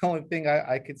the only thing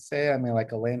I could say. I mean,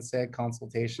 like Elaine said,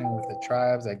 consultation with the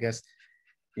tribes, I guess,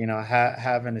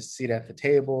 having a seat at the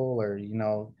table, or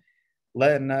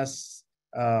letting us,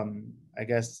 I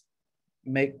guess,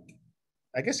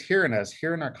 hearing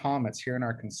our comments, hearing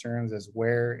our concerns as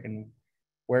where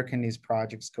can these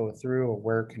projects go through, or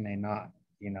where can they not?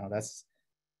 I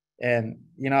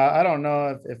don't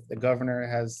know if the governor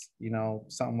has,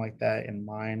 something like that in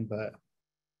mind, but,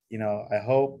 I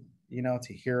hope,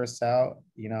 to hear us out,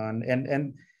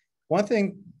 and one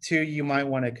thing too, you might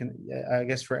want to, I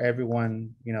guess, for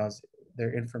everyone,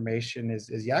 their information is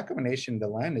Yakama Nation. The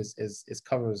land is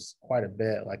covers quite a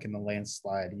bit, like in the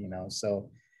landslide, you know. So,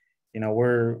 you know,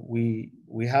 we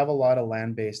have a lot of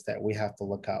land base that we have to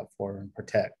look out for and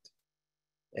protect.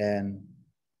 And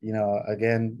you know,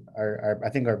 again, our I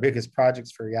think our biggest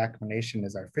projects for Yakama Nation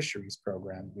is our fisheries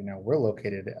program. You know, we're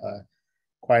located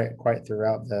quite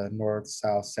throughout the north,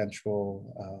 south,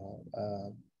 central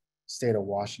state of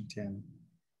Washington.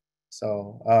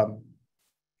 So,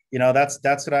 you know, that's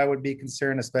what I would be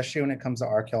concerned, especially when it comes to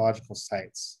archaeological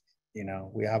sites. You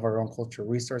know, we have our own cultural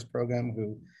resource program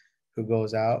who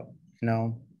goes out. You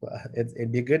know,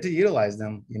 it'd be good to utilize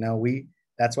them. You know,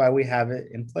 that's why we have it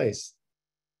in place.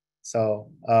 So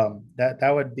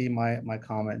that would be my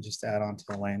comment, just to add on to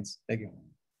the lanes. Thank you.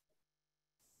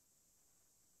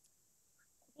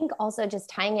 I think also just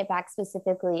tying it back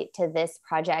specifically to this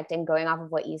project and going off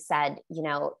of what you said, you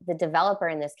know, the developer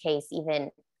in this case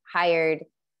even hired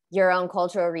your own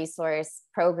cultural resource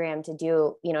program to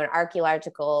do, you know, an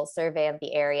archaeological survey of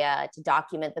the area to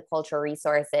document the cultural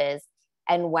resources.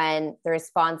 And when the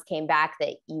response came back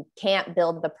that you can't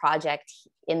build the project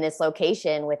in this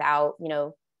location without, you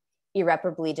know,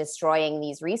 irreparably destroying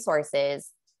these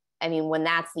resources, I mean, when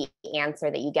that's the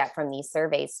answer that you get from these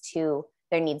surveys too,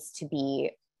 there needs to be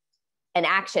an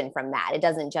action from that. It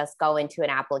doesn't just go into an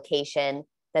application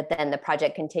that then the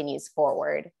project continues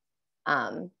forward.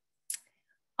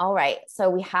 All right, so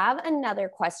we have another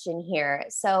question here.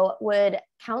 So would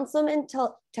Councilman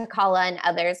Takala and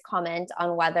others comment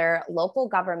on whether local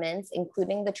governments,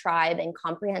 including the tribe, and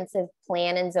comprehensive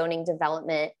plan and zoning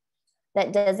development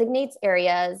that designates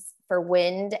areas for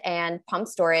wind and pump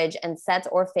storage and sets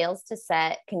or fails to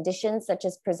set conditions such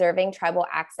as preserving tribal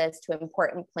access to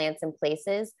important plants and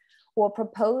places, will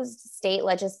proposed state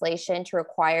legislation to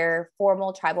require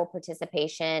formal tribal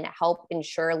participation help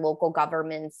ensure local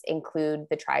governments include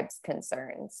the tribe's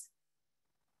concerns?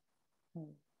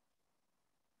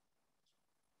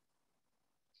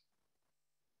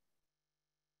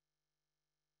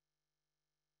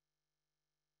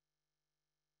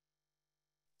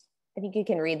 I think you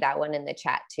can read that one in the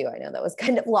chat too. I know that was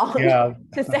kind of long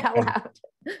to say out loud.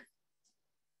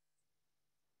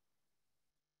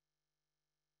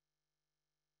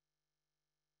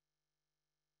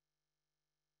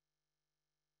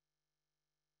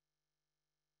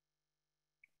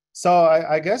 So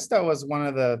I guess that was one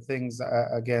of the things,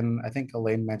 again, I think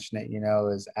Elaine mentioned it, you know,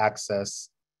 is access.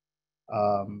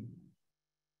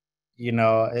 You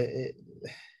know,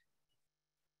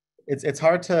 it's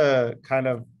hard to kind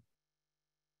of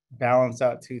balance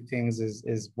out two things,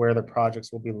 is where the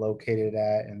projects will be located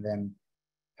at, and then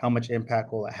how much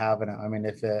impact will it have. And I mean,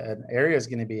 if an area is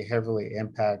going to be heavily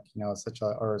impact, you know, such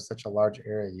a large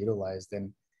area utilized,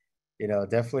 then, you know,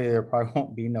 definitely there probably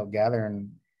won't be no gathering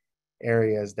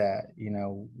areas that, you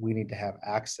know, we need to have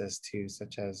access to,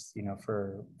 such as, you know,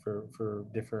 for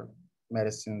different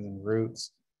medicines and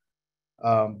roots.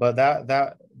 But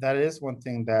that is one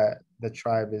thing that the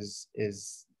tribe is,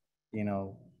 you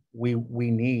know, we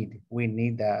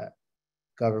need that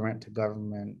government to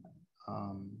government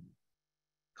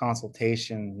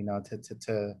consultation, you know,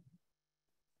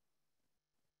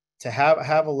 to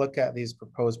have a look at these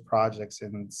proposed projects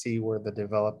and see where the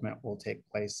development will take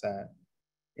place at,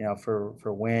 you know,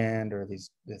 for wind or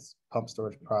this pump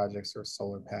storage projects or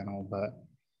solar panel. But,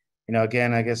 you know,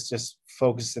 again, I guess just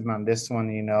focusing on this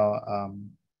one, you know,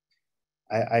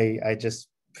 I just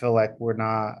feel like we're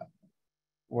not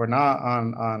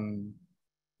on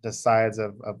the sides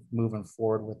of moving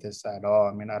forward with this at all.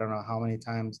 I mean, I don't know how many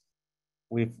times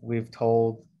we've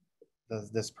told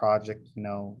this project, you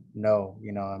know, no,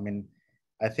 you know, I mean,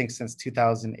 I think since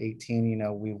 2018, you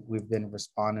know, we've been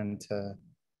responding to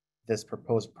this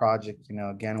proposed project, you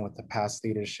know, again, with the past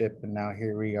leadership. And now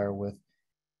here we are with,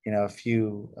 you know, a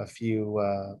few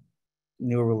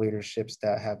newer leaderships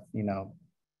that have, you know,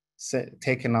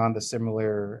 taken on the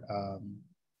similar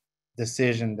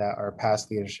decision that our past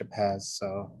leadership has.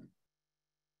 So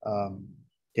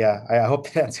yeah, I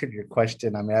hope that answered your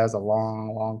question. I mean, that was a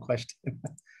long question.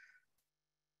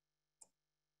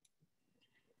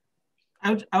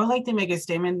 I would like to make a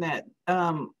statement that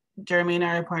Jeremy and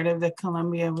I are part of the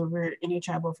Columbia River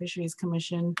Intertribal Fisheries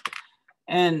Commission,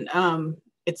 and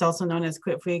it's also known as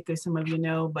QUIPFIC, as some of you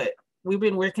know, but they've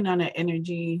been working on an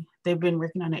energy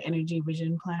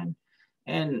vision plan.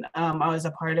 And I was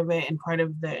a part of it, and part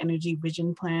of the energy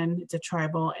vision plan, it's a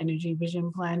tribal energy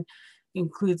vision plan,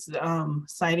 includes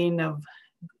siting of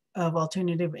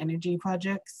alternative energy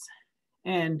projects,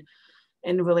 and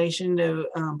in relation to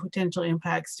potential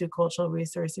impacts to cultural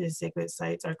resources, sacred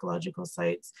sites, archaeological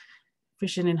sites,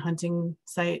 fishing and hunting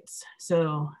sites.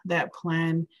 So that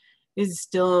plan is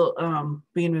still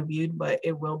being reviewed, but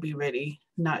it will be ready.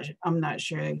 I'm not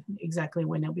sure exactly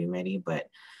when it'll be ready, but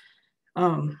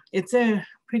it's a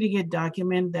pretty good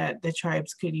document that the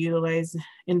tribes could utilize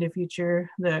in the future,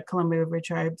 the Columbia River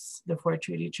tribes, the 4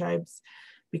 treaty tribes,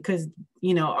 because,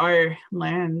 you know, our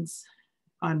lands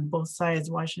on both sides,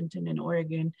 Washington and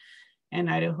Oregon and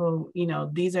Idaho, you know,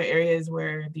 these are areas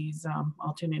where these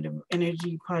alternative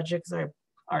energy projects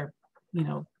are, you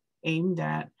know, aimed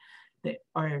at, that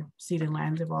are ceded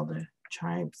lands of all the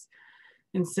tribes.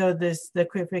 And so the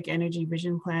Quick Energy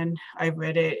Vision Plan, I've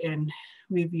read it and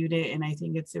reviewed it, and I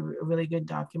think it's a really good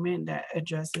document that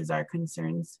addresses our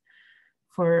concerns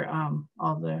for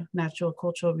all the natural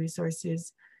cultural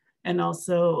resources. And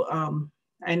also,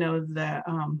 I know that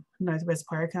Northwest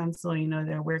Power Council, you know,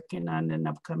 they're working on an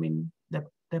upcoming, the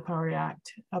Power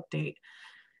Act update.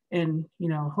 And, you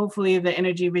know, hopefully the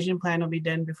Energy Vision Plan will be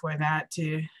done before that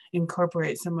to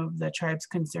incorporate some of the tribe's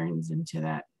concerns into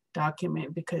that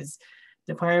document, because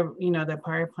the power, you know, the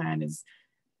power plan is,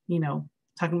 you know,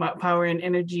 talking about power and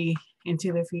energy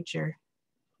into the future.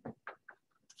 Thank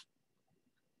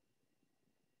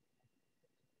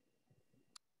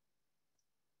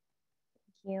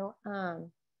you.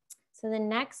 So the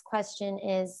next question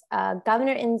is,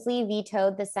 Governor Inslee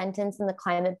vetoed the sentence in the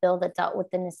climate bill that dealt with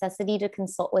the necessity to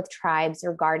consult with tribes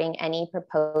regarding any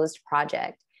proposed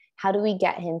project. How do we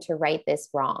get him to right this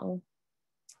wrong?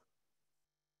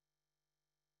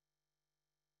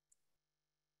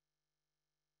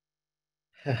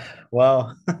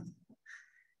 Well,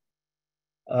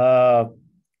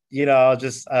 you know, I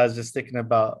was just thinking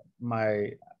about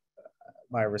my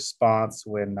response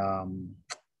when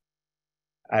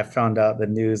I found out the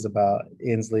news about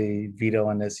Inslee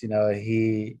vetoing this. You know,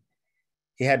 he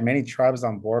had many tribes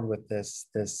on board with this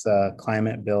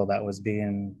climate bill that was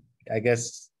being, I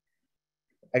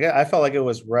felt like it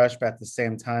was rushed, but at the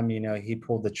same time, you know, he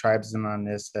pulled the tribes in on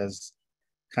this as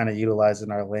kind of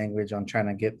utilizing our language on trying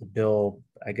to get the bill,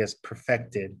 I guess,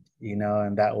 perfected, you know,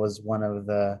 and that was one of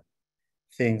the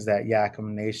things that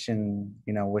Yakama Nation,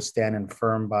 you know, was standing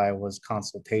firm by, was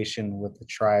consultation with the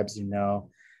tribes, you know.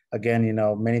 Again, you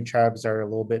know, many tribes are a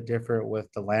little bit different with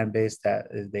the land base that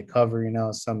they cover, you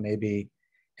know, some may be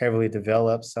heavily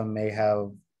developed, some may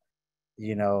have,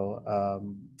 you know,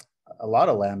 a lot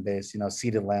of land base, you know,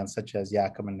 ceded land such as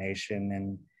Yakama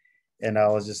Nation. And I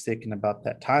was just thinking about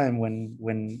that time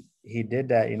when he did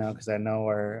that, you know, because I know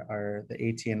the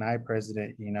AT&I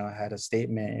president, you know, had a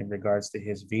statement in regards to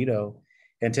his veto,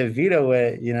 and to veto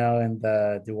it, you know, in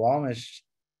the Duwamish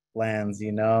lands,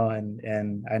 you know,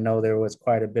 and I know there was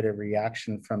quite a bit of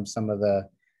reaction from some of the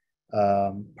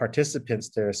participants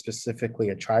there, specifically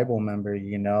a tribal member,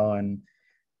 you know, and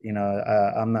you know,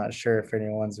 I'm not sure if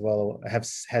anyone's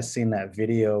has seen that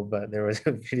video, but there was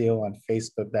a video on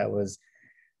Facebook that was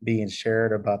being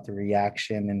shared about the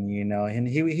reaction, and you know, and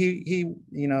he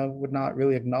you know, would not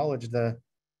really acknowledge the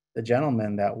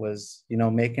gentleman that was, you know,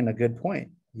 making a good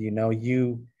point. You know,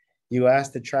 you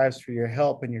ask the tribes for your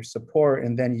help and your support,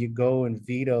 and then you go and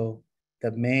veto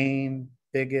the main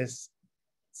biggest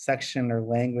section or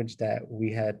language that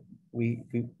we've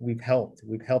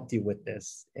helped you with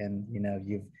this, and you know,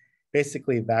 you've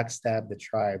basically backstabbed the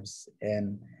tribes.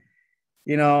 And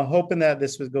you know, hoping that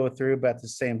this would go through, but at the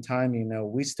same time, you know,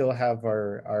 we still have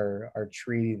our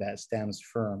treaty that stands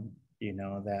firm, you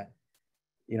know, that,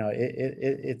 you know,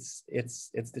 it's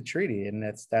the treaty, and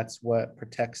that's what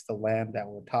protects the land that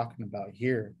we're talking about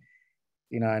here.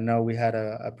 You know, I know we had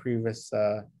a previous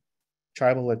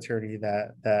tribal attorney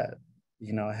that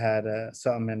you know, had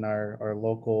something in our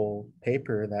local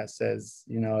paper that says,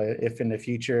 you know, if in the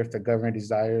future, if the government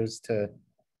desires to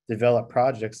develop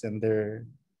projects and they're,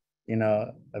 you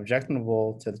know,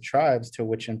 objectionable to the tribes to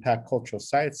which impact cultural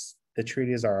sites, the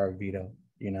treaties are our veto,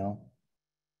 you know,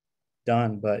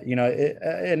 done. But, you know,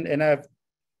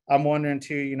 I'm wondering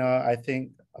too, you know, I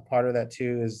think a part of that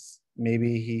too is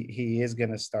maybe he is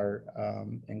going to start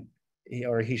and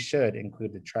he should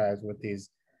include the tribes with these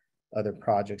other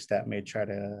projects that may try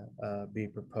to be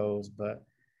proposed. But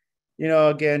you know,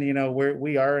 again, you know,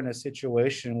 we are in a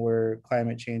situation where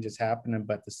climate change is happening,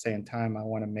 but at the same time, I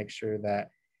want to make sure that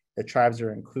the tribes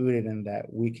are included and that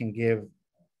we can give,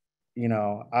 you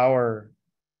know, our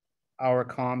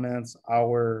comments,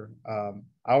 our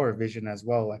vision as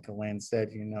well. Like Elaine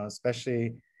said, you know,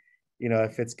 especially, you know,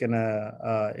 if it's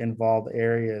gonna involve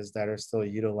areas that are still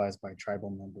utilized by tribal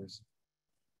members.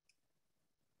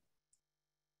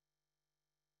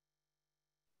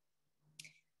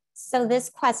 So this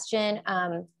question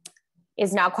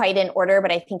is not quite in order,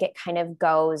 but I think it kind of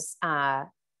goes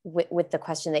with the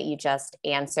question that you just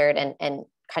answered, and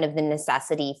kind of the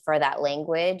necessity for that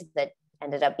language that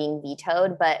ended up being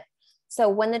vetoed. But so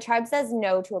when the tribe says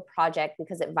no to a project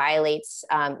because it violates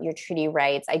your treaty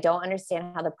rights, I don't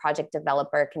understand how the project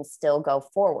developer can still go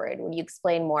forward. Would you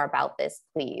explain more about this,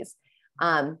 please?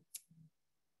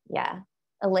 Yeah,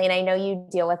 Elaine, I know you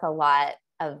deal with a lot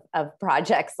of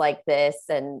projects like this,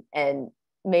 and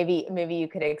maybe you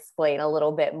could explain a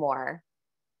little bit more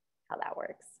how that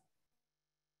works.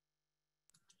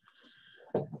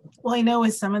 Well, I know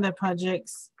with some of the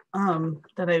projects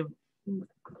that I've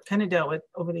kind of dealt with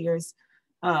over the years,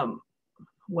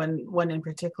 one in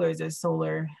particular is a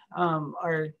solar.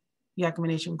 Our Yakama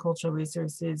Nation Cultural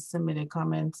Resources submitted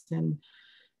comments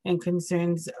and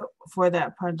concerns for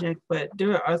that project, but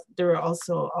there are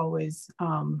also always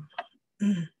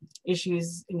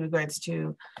issues in regards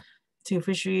to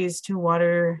fisheries, to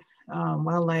water,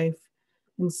 wildlife,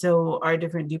 and so our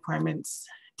different departments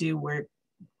do work,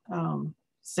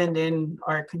 send in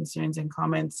our concerns and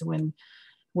comments when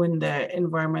the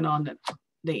environmental on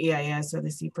the EIS or the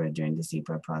CPRA during the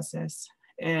CPRA process.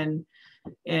 And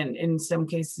in some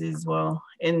cases, well,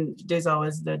 and there's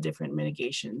always the different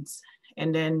mitigations.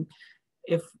 And then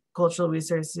if cultural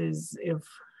resources, if,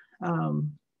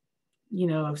 you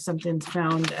know, if something's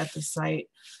found at the site,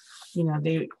 you know,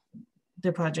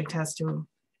 the project has to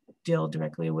deal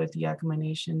directly with Yakama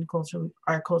Nation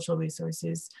our cultural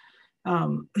resources.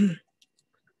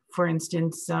 For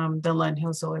instance, the Lund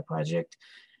Hill Solar Project,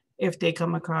 if they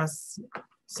come across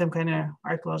some kind of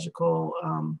archaeological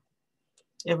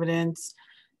evidence,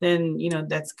 then, you know,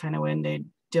 that's kind of when they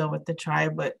deal with the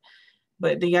tribe. But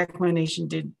the Yakama Nation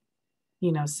did,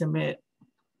 you know, submit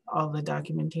all the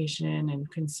documentation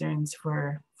and concerns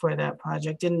for that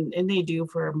project, and they do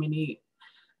for many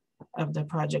of the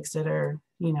projects that are,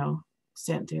 you know,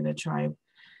 sent through the tribe.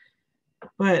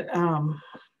 But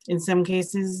in some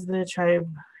cases, the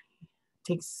tribe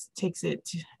takes it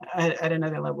at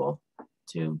another level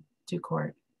to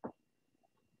court.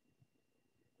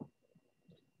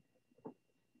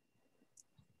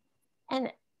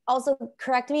 And also,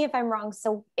 correct me if I'm wrong.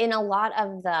 So in a lot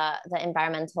of the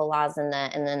environmental laws and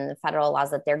then the federal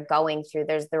laws that they're going through,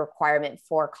 there's the requirement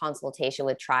for consultation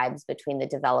with tribes between the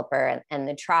developer and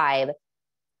the tribe.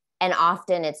 And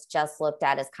often it's just looked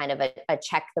at as kind of a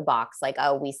check the box, like,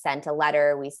 oh, we sent a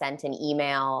letter, we sent an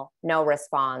email, no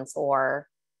response, or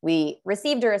we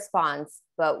received a response,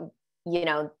 but, you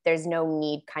know, there's no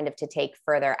need kind of to take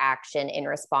further action in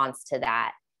response to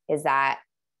that. Is that,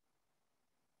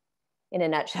 in a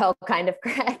nutshell, kind of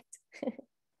correct?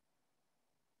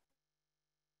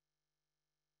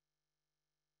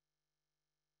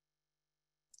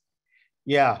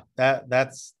 Yeah,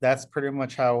 that's pretty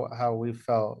much how we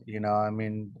felt, you know. I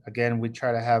mean, again, we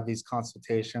try to have these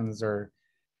consultations or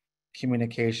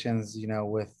communications, you know,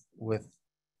 with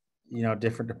you know,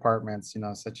 different departments, you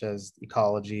know, such as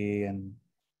ecology and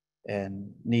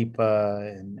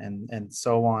NEPA and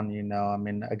so on, you know. I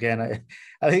mean, again,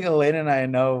 I think Elaine and I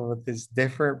know with these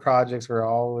different projects, we're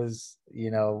always,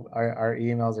 you know, our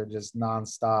emails are just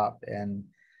nonstop and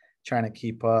trying to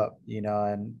keep up, you know,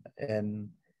 and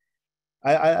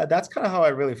I that's kind of how I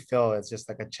really feel. It's just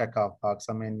like a checkoff box.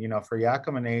 I mean, you know, for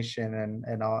Yakama Nation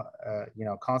and all, you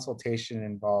know, consultation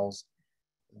involves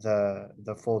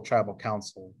the full tribal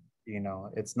council. You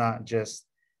know, it's not just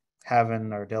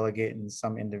having or delegating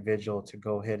some individual to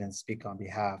go ahead and speak on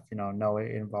behalf. You know, no,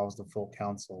 it involves the full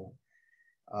council.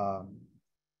 Um,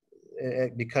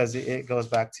 because it goes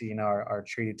back to, you know, our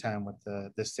treaty time with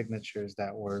the signatures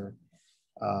that were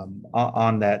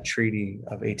on that treaty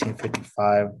of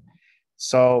 1855.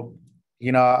 So,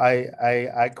 you know,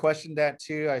 I questioned that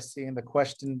too. I see in the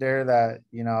question there that,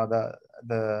 you know,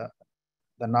 the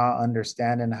not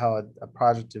understanding how a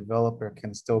project developer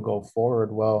can still go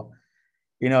forward. Well,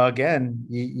 you know, again,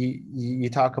 you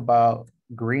talk about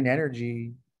green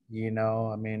energy, you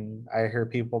know. I mean, I hear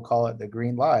people call it the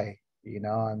green lie, you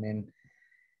know. I mean,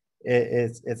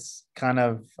 it's kind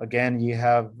of, again, you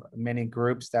have many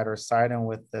groups that are siding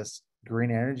with this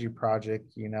green energy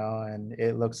project, you know, and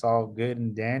it looks all good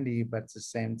and dandy, but at the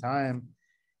same time,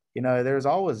 you know, there's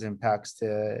always impacts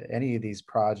to any of these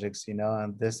projects, you know,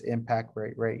 and this impact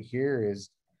right here is,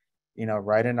 you know,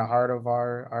 right in the heart of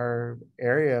our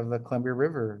area of the Columbia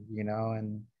River, you know.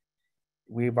 And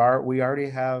we already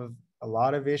have a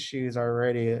lot of issues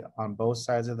already on both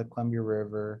sides of the Columbia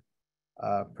River,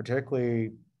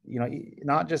 particularly, you know,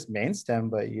 not just main stem,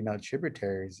 but, you know,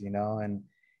 tributaries, you know. And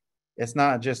it's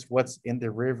not just what's in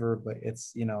the river, but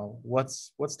it's, you know,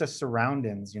 what's the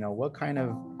surroundings, you know, what kind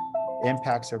of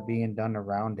impacts are being done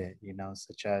around it, you know,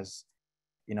 such as,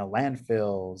 you know,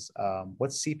 landfills,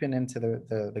 what's seeping into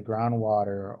the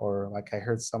groundwater, or like I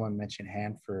heard someone mention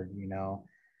Hanford, you know,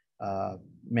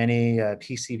 many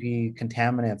PCB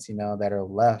contaminants, that are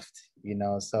left,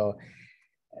 so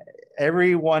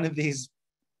every one of these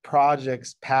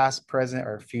projects, past, present,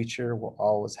 or future, will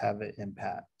always have an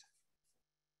impact.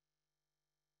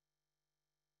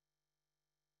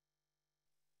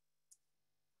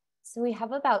 So we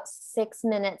have about 6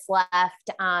 minutes left,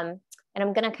 and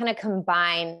I'm going to kind of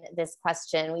combine this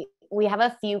question. We have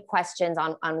a few questions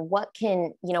on what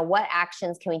what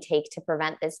actions can we take to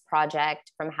prevent this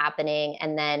project from happening,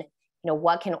 and then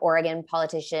what can Oregon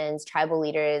politicians, tribal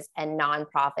leaders, and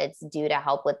nonprofits do to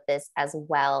help with this as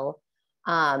well.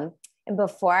 And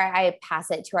before I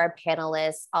pass it to our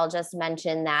panelists, I'll just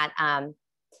mention that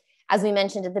as we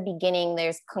mentioned at the beginning,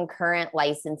 there's concurrent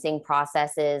licensing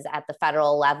processes at the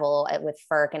federal level with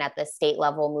FERC and at the state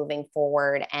level moving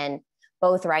forward. And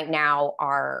both right now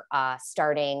are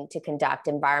starting to conduct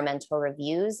environmental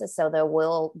reviews. So there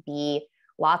will be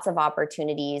lots of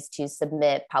opportunities to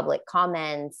submit public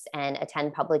comments and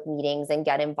attend public meetings and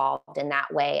get involved in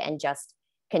that way and just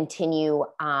continue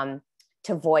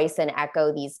to voice and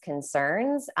echo these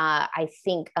concerns. I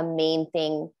think a main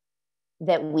thing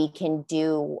that we can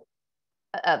do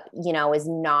is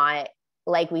not,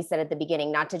 like we said at the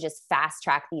beginning, not to just fast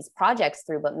track these projects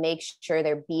through, but make sure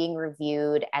they're being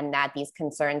reviewed and that these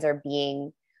concerns are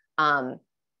being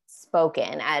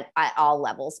spoken at all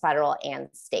levels, federal and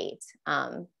state.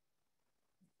 I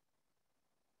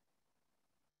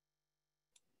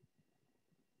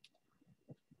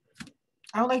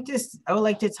would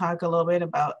like to talk a little bit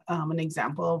about an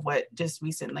example of what just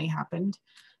recently happened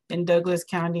in Douglas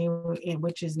County,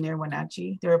 which is near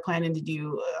Wenatchee. They were planning to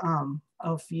do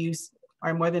a few,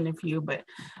 or more than a few, but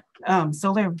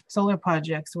solar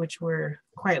projects, which were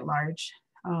quite large,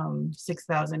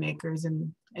 6,000 acres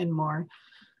and more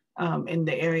in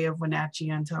the area of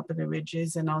Wenatchee on top of the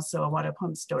ridges, and also a water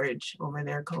pump storage over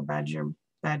there called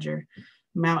Badger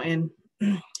Mountain.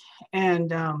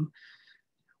 And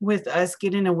with us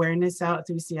getting awareness out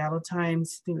through Seattle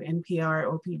Times, through NPR,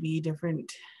 OPB,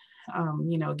 different,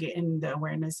 getting the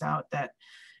awareness out that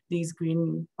these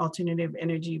green alternative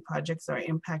energy projects are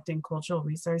impacting cultural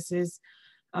resources.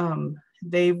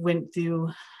 They went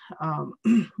through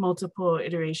multiple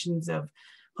iterations of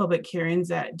public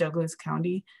hearings at Douglas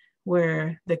County,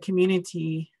 where the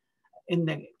community and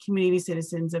the community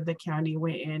citizens of the county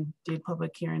went in, did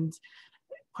public hearings,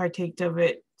 partaked of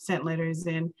it, sent letters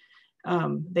in.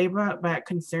 They brought back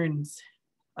concerns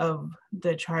of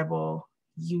the tribal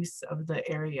use of the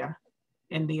area,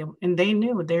 and they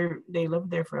knew they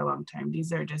lived there for a long time.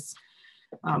 These are just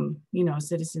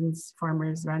citizens,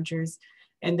 farmers, ranchers,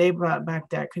 and they brought back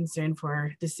that concern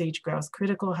for the sage grouse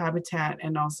critical habitat,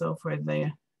 and also for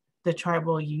the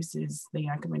tribal uses, the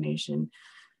Yakama Nation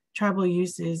tribal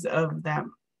uses of that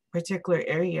particular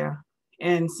area.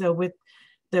 And so with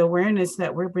the awareness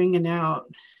that we're bringing out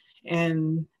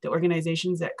and the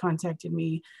organizations that contacted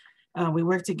me, we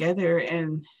worked together,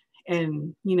 and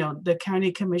the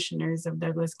county commissioners of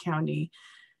Douglas County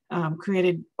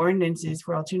created ordinances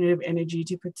for alternative energy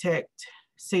to protect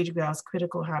sage grouse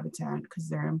critical habitat, because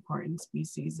they're important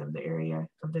species of the area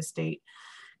of the state,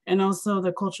 and also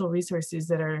the cultural resources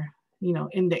that are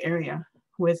in the area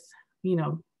with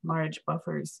large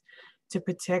buffers to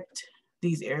protect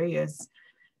these areas.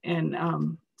 And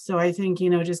so I think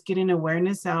just getting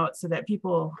awareness out so that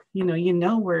people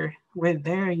we're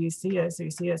there, you see us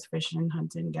fishing,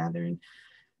 hunting, gathering.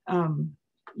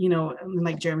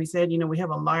 Like Jeremy said, we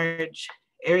have a large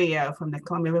area from the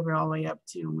Columbia River all the way up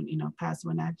to past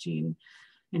Wenatchee and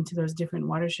into those different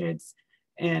watersheds.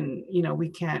 And we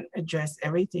can't address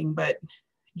everything, but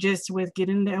just with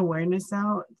getting the awareness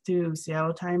out through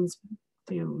Seattle Times,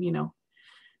 through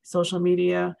social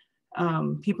media,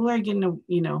 people are getting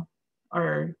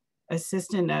are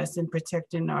assisting us in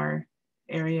protecting our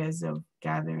areas of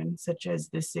gathering, such as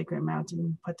the Sacred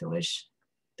Mountain, Putalish,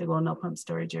 the Golden Pump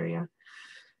Storage area.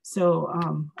 So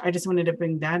I just wanted to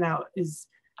bring that out, is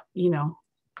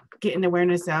getting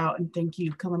awareness out, and thank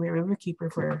you Columbia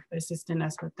Riverkeeper for assisting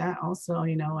us with that also,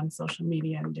 on social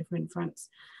media and different fronts.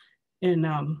 And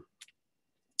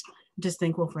just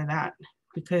thankful for that,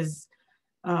 because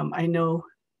I know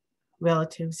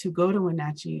relatives who go to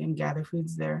Wenatchee and gather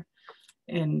foods there,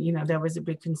 and that was a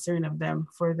big concern of them.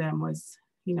 For them was,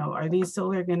 are these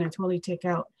solar going to totally take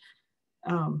out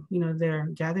their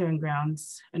gathering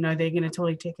grounds, and are they going to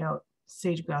totally take out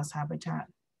sage grouse habitat?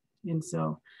 And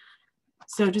so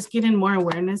just getting more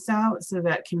awareness out so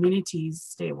that communities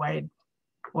statewide,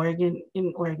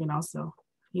 in Oregon also,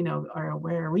 are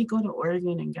aware. We go to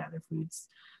Oregon and gather foods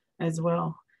as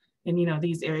well. And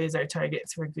these areas are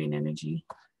targets for green energy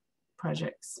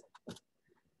projects.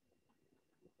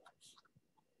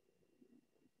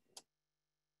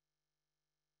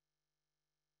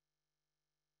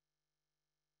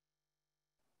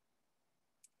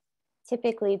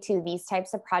 typically too, these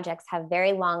types of projects have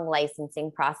very long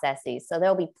licensing processes. So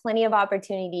there'll be plenty of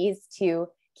opportunities to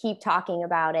keep talking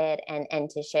about it and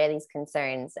to share these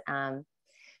concerns.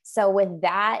 So with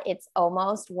that, it's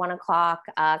almost 1 o'clock.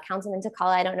 Councilman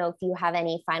Takala, I don't know if you have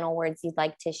any final words you'd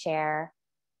like to share.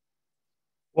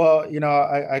 Well,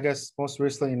 I guess most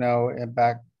recently, and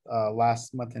back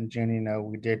last month in June,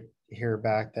 we did hear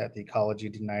back that the ecology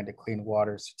denied the clean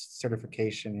water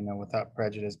certification, without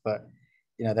prejudice. But,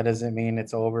 that doesn't mean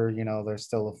it's over. There's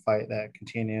still a fight that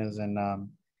continues. And,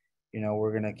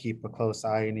 we're going to keep a close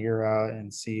eye and ear out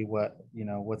and see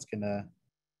what's going to,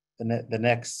 the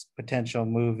next potential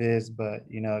move is. But,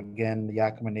 again, the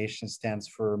Yakama Nation stands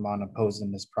firm on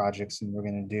opposing this project, and we're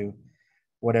going to do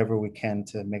whatever we can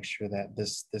to make sure that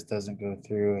this doesn't go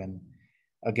through. And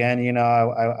again,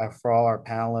 I for all our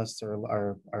panelists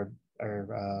or our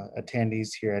attendees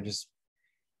here, I just,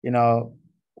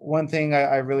 one thing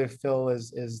I really feel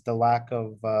is the lack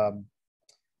of,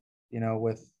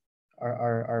 with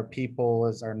our people,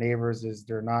 as our neighbors, is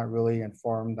they're not really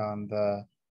informed on the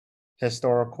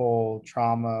historical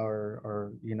trauma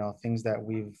or things that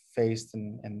we've faced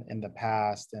in the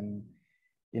past. And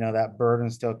that burden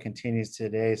still continues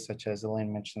today, such as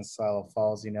Elaine mentioned Silo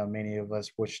Falls. Many of us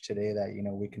wish today that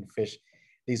we can fish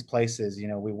these places.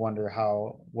 We wonder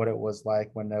what it was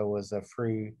like when there was a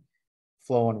free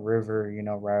flowing river,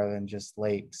 rather than just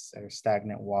lakes or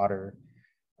stagnant water.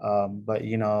 But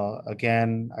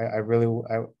again, I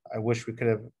wish we could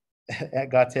have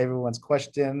got to everyone's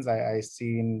questions. I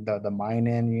seen the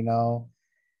mine-in.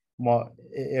 Well,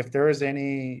 if there is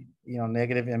any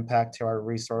negative impact to our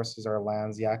resources, our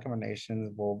lands, Yakama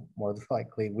Nation will more than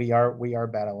likely, we are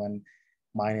battling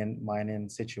mine-in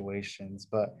situations.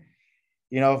 But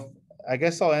I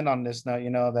guess I'll end on this note,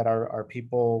 that our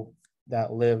people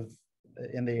that live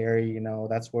in the area,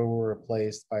 that's where we're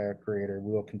replaced by our Creator.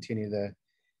 We will continue to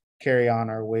carry on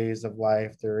our ways of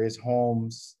life. There is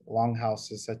homes,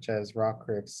 longhouses such as Rock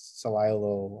Creek,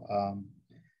 Salilo.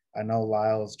 I know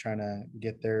Lyle's trying to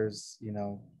get theirs,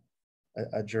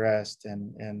 addressed,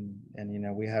 and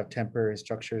we have temporary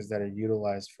structures that are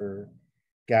utilized for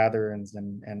gatherings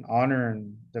and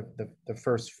honoring the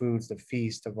first foods, the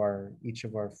feast of each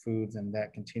of our foods, and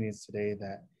that continues today.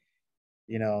 That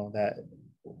that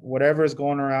whatever is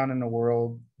going around in the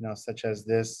world, such as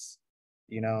this,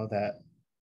 that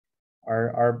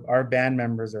our band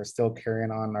members are still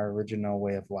carrying on our original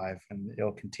way of life, and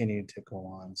it'll continue to go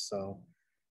on. So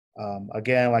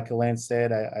again, like Elaine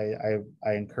said,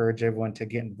 I encourage everyone to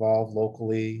get involved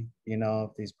locally.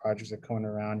 If these projects are coming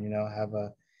around,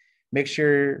 make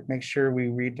sure we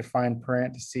read the fine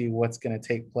print to see what's going to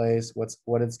take place,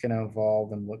 what it's going to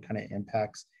evolve, and what kind of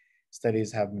impacts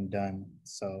studies have been done.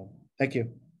 So thank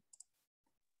you.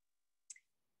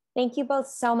 Thank you both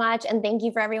so much. And thank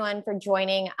you for everyone for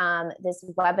joining this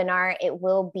webinar. It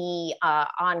will be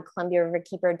on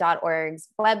ColumbiaRiverKeeper.org's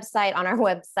website, on our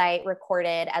website,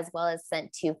 recorded, as well as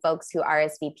sent to folks who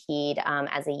RSVP'd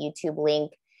as a YouTube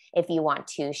link if you want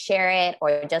to share it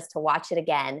or just to watch it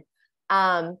again.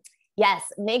 Yes,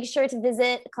 make sure to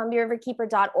visit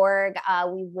ColumbiaRiverKeeper.org.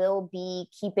 We will be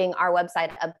keeping our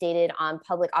website updated on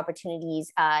public opportunities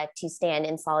to stand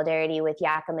in solidarity with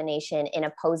Yakama Nation in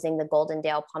opposing the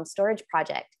Goldendale Pump Storage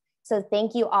Project. So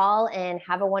thank you all and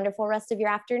have a wonderful rest of your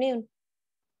afternoon.